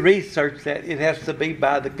 We researched that. It has to be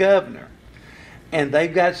by the governor. And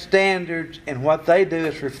they've got standards, and what they do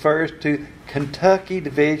is refers to Kentucky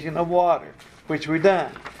Division of Water, which we've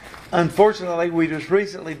done. Unfortunately, we just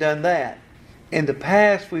recently done that. In the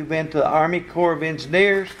past, we've been to the Army Corps of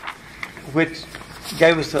Engineers, which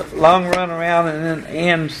gave us a long run around, and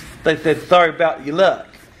then they said, sorry about your luck.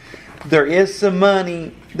 There is some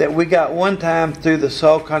money that we got one time through the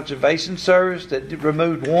Soil Conservation Service that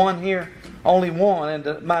removed one here. Only one, and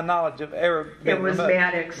to my knowledge of ever been It was removed.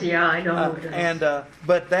 Maddox, yeah, I know.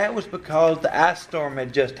 But that was because the ice storm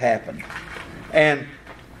had just happened, and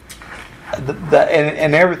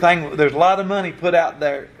and everything. There's a lot of money put out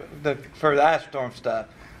there for the ice storm stuff,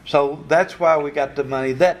 so that's why we got the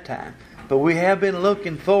money that time. But we have been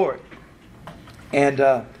looking for it,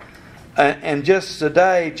 and just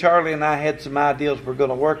today, Charlie and I had some ideas we're going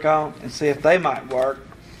to work on and see if they might work.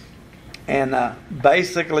 And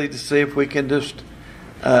basically to see if we can just,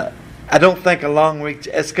 I don't think a long reach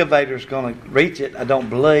excavator is going to reach it. I don't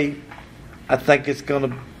believe. I think it's going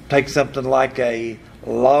to take something like a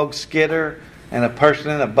log skidder and a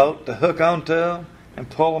person in a boat to hook onto them and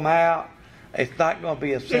pull them out. It's not going to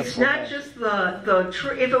be a simple. It's not just the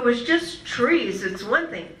tree. If it was just trees, it's one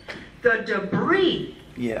thing. The debris.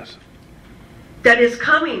 Yes. That is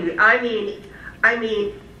coming. I mean,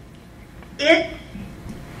 it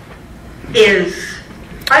is.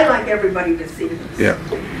 I'd like everybody to see this. Yeah.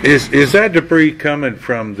 Is that debris coming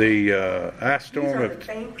from the ice storm? These are the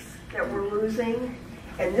banks that we're losing,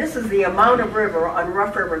 and this is the amount of river on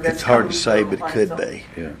Rough River that's It's hard to say, coming but it through could be.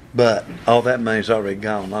 Yeah. But all that money's already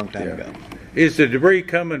gone a long time ago. Is the debris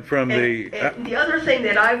coming from And the other thing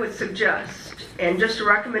that I would suggest, and just a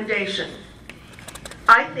recommendation,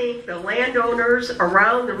 I think the landowners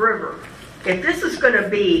around the river, if this is going to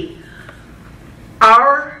be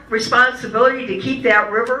our responsibility to keep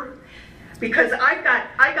that river, because I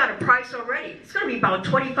got a price already. It's going to be about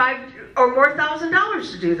 $25,000 or more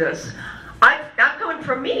to do this. Not coming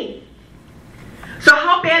from me. So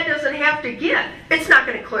how bad does it have to get? It's not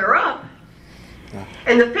going to clear up.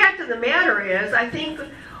 And the fact of the matter is, I think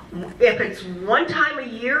if it's one time a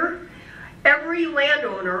year, every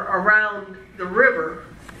landowner around the river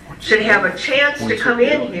should have a chance to come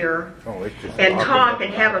in here and talk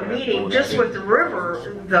and have a meeting just with the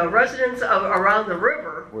river, the residents around the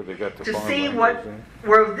river, to see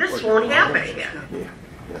where this won't happen again.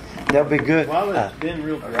 That'll be good. While it's been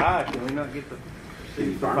real dry, can we not get the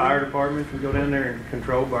fire department to go down there and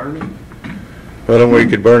control burning? Well, then we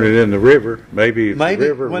could burn it in the river. Maybe if the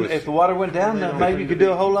river if the water went down there, maybe you could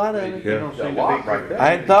do a whole lot of it. Yeah. I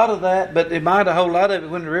hadn't thought of that, but it might a whole lot of it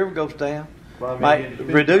when the river goes down. Well, I mean, might it's been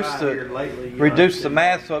reduce dry the here lately, reduce the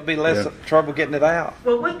mass, so it'd be less trouble getting it out.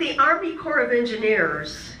 Well, with the Army Corps of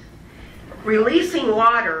Engineers releasing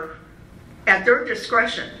water at their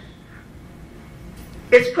discretion,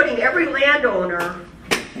 it's putting every landowner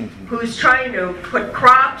who's trying to put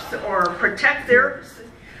crops or protect theirs,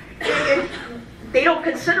 they don't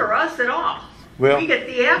consider us at all. Well, we get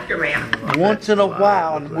the aftermath. Once in a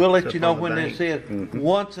while, and we'll let you know when this is,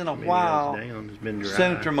 once in a while,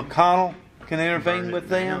 Senator McConnell can intervene with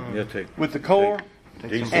them, with the Corps,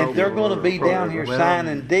 and they're going to be down here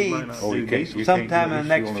signing deeds sometime in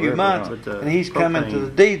the next few months, and he's coming to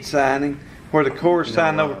the deed signing where the Corps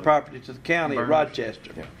signed over property to the county of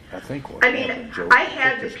Rochester. I mean, I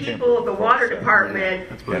had the people of the water department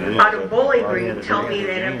out of Bowling Green tell me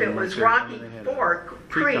that if it was Rocky Fork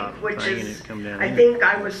Creek, which is, I think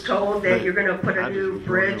I was told that you're going to put a new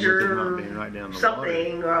bridge or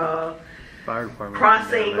something,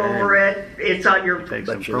 crossing over it. It's on your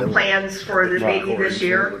plans for maybe this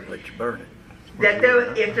year. That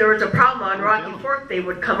if there was a problem on Rocky Fork, they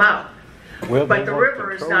would come out. But the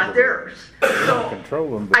river is not theirs. So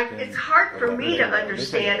it's hard for me to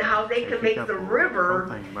understand how they can make the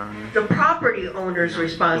river the property owner's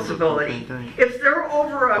responsibility. If they're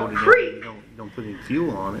over a creek, don't put any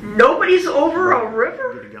fuel on it. Nobody's over a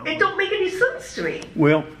river? It don't make any sense to me.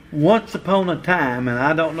 Well, once upon a time, and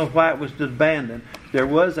I don't know why it was abandoned, there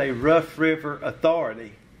was a Rough River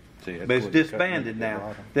Authority but it's disbanded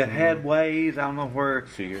now. That had ways, I don't know where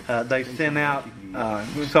they sent out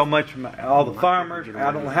so much from all the farmers.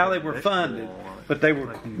 I don't know how they were funded, but they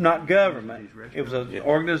were not government. It was an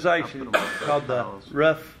organization called the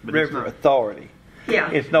Rough River Authority.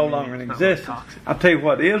 Yeah. It's no longer in existence. I'll tell you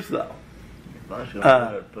what is though.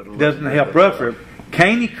 Doesn't help Rough River.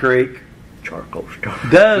 Caney Creek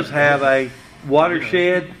does have a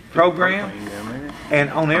watershed program, and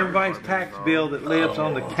on everybody's tax bill that lives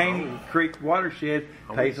on the Caney Creek watershed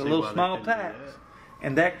pays a little small tax,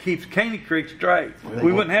 and that keeps Caney Creek straight.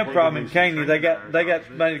 We wouldn't have a problem in Caney. They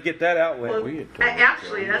got money to get that out with. Well,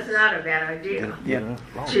 actually, that's not a bad idea. Yeah.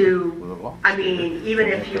 I mean, even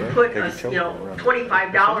if you put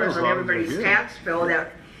 $25 on everybody's tax bill,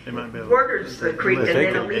 that borders the creek, and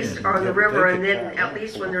then at least on the river, and then at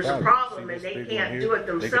least when there's a problem and they can't do it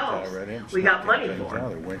themselves, we got money for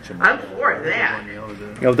it. I'm for that.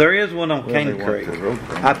 There is one on Caney Creek.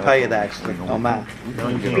 I pay it actually on mine.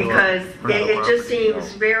 Because it just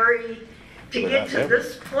seems very, to get to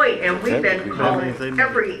this point, and we've been calling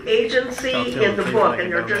every agency in the book,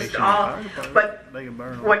 and they're just all, but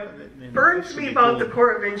what burns me about the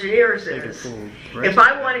Corps of Engineers is, if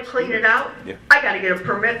I want to clean it out, I got to get a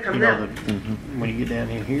permit from them. When you get down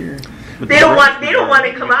in here, They don't want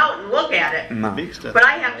to come out and look at it, No. but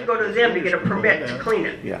I have to go to them to get a permit to clean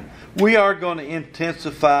it. Yeah, we are going to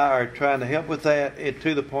intensify our trying to help with that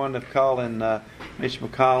to the point of calling Mr.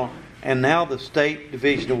 McCollum. And now the State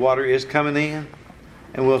Division of Water is coming in,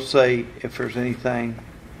 and we'll see if there's anything.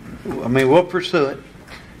 I mean, we'll pursue it.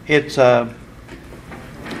 It's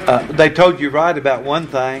they told you right about one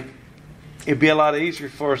thing. It'd be a lot easier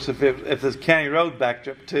for us if this county road backed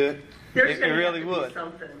up to it. It really would.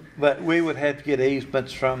 But we would have to get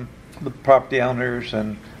easements from the property owners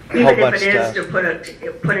and a whole bunch of stuff. Even if it is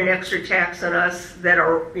to put an extra tax on us that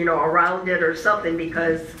are around it or something,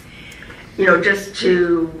 because just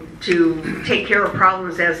to take care of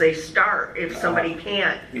problems as they start if somebody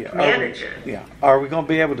can't manage it. Yeah. Are we going to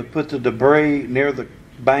be able to put the debris near the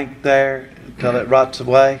bank there until it rots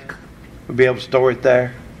away? We'll be able to store it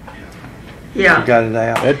there? Yeah. We got it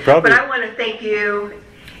out. But I want to thank you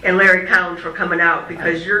and Larry Collins for coming out,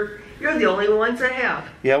 because you're the only ones that have.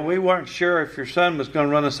 Yeah, we weren't sure if your son was going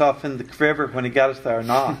to run us off in the river when he got us there or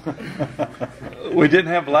not. We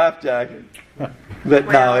didn't have a life jacket. But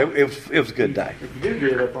no, it was a good day. If you do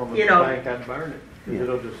get it up on the bank, I'd burn it. Because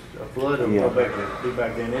it'll just flood and go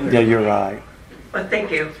back in there. Yeah, you're right. Well,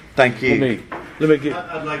 thank you. Thank you. Let me get.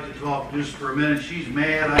 I'd like to talk just for a minute. She's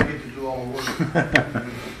mad. I get to do all the work.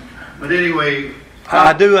 But anyway,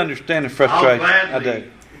 I do understand the frustration. I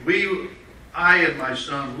do. I and my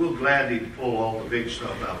son will gladly pull all the big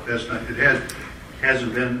stuff out. That's not. It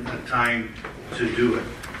hasn't been a time to do it.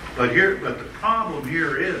 But the problem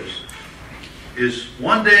here is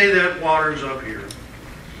one day that water's up here,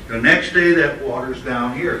 the next day that water's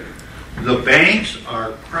down here. The banks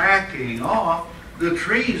are cracking off, the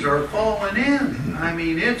trees are falling in. I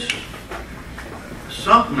mean,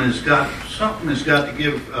 something has got to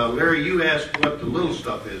give. Larry, you asked what the little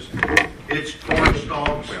stuff is. It's corn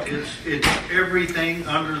stalks, it's everything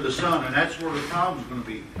under the sun, and that's where the problem's going to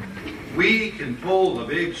be. We can pull the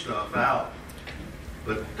big stuff out,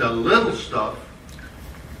 but the little stuff,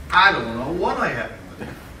 I don't know what happened with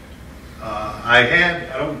it.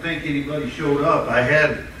 I don't think anybody showed up. I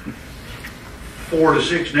had 4 to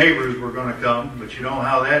 6 neighbors were going to come, but you know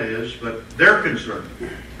how that is. But they're concerned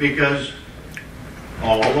because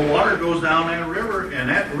all the water goes down that river, and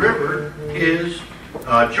that river is,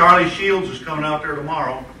 Charlie Shields is coming out there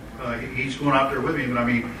tomorrow. He's going out there with me, but I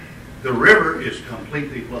mean, the river is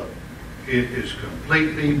completely flooded. It is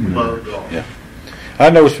completely plugged off. Yeah. I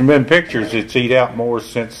noticed from them pictures it's eat out more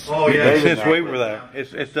since. Since we were there.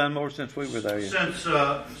 It's done more since we were there.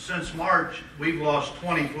 Yeah. Since March, we've lost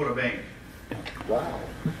 20 foot of bank. Wow.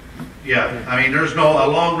 Yeah, I mean, there's a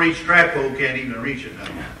long reach track hole can't even reach it now.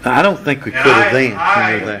 I don't think we could have then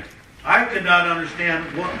when we were there. I could not understand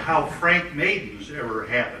how Frank Maidens ever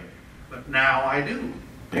happened, but now I do,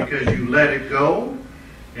 because you let it go,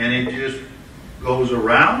 and it just goes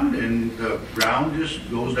around, and the ground just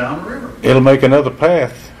goes down the river. It'll make another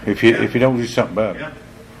path if you don't do something about it. Yeah.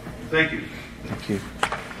 Thank you. Thank you.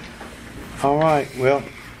 All right. Well,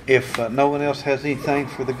 if no one else has anything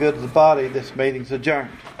for the good of the body, this meeting's adjourned.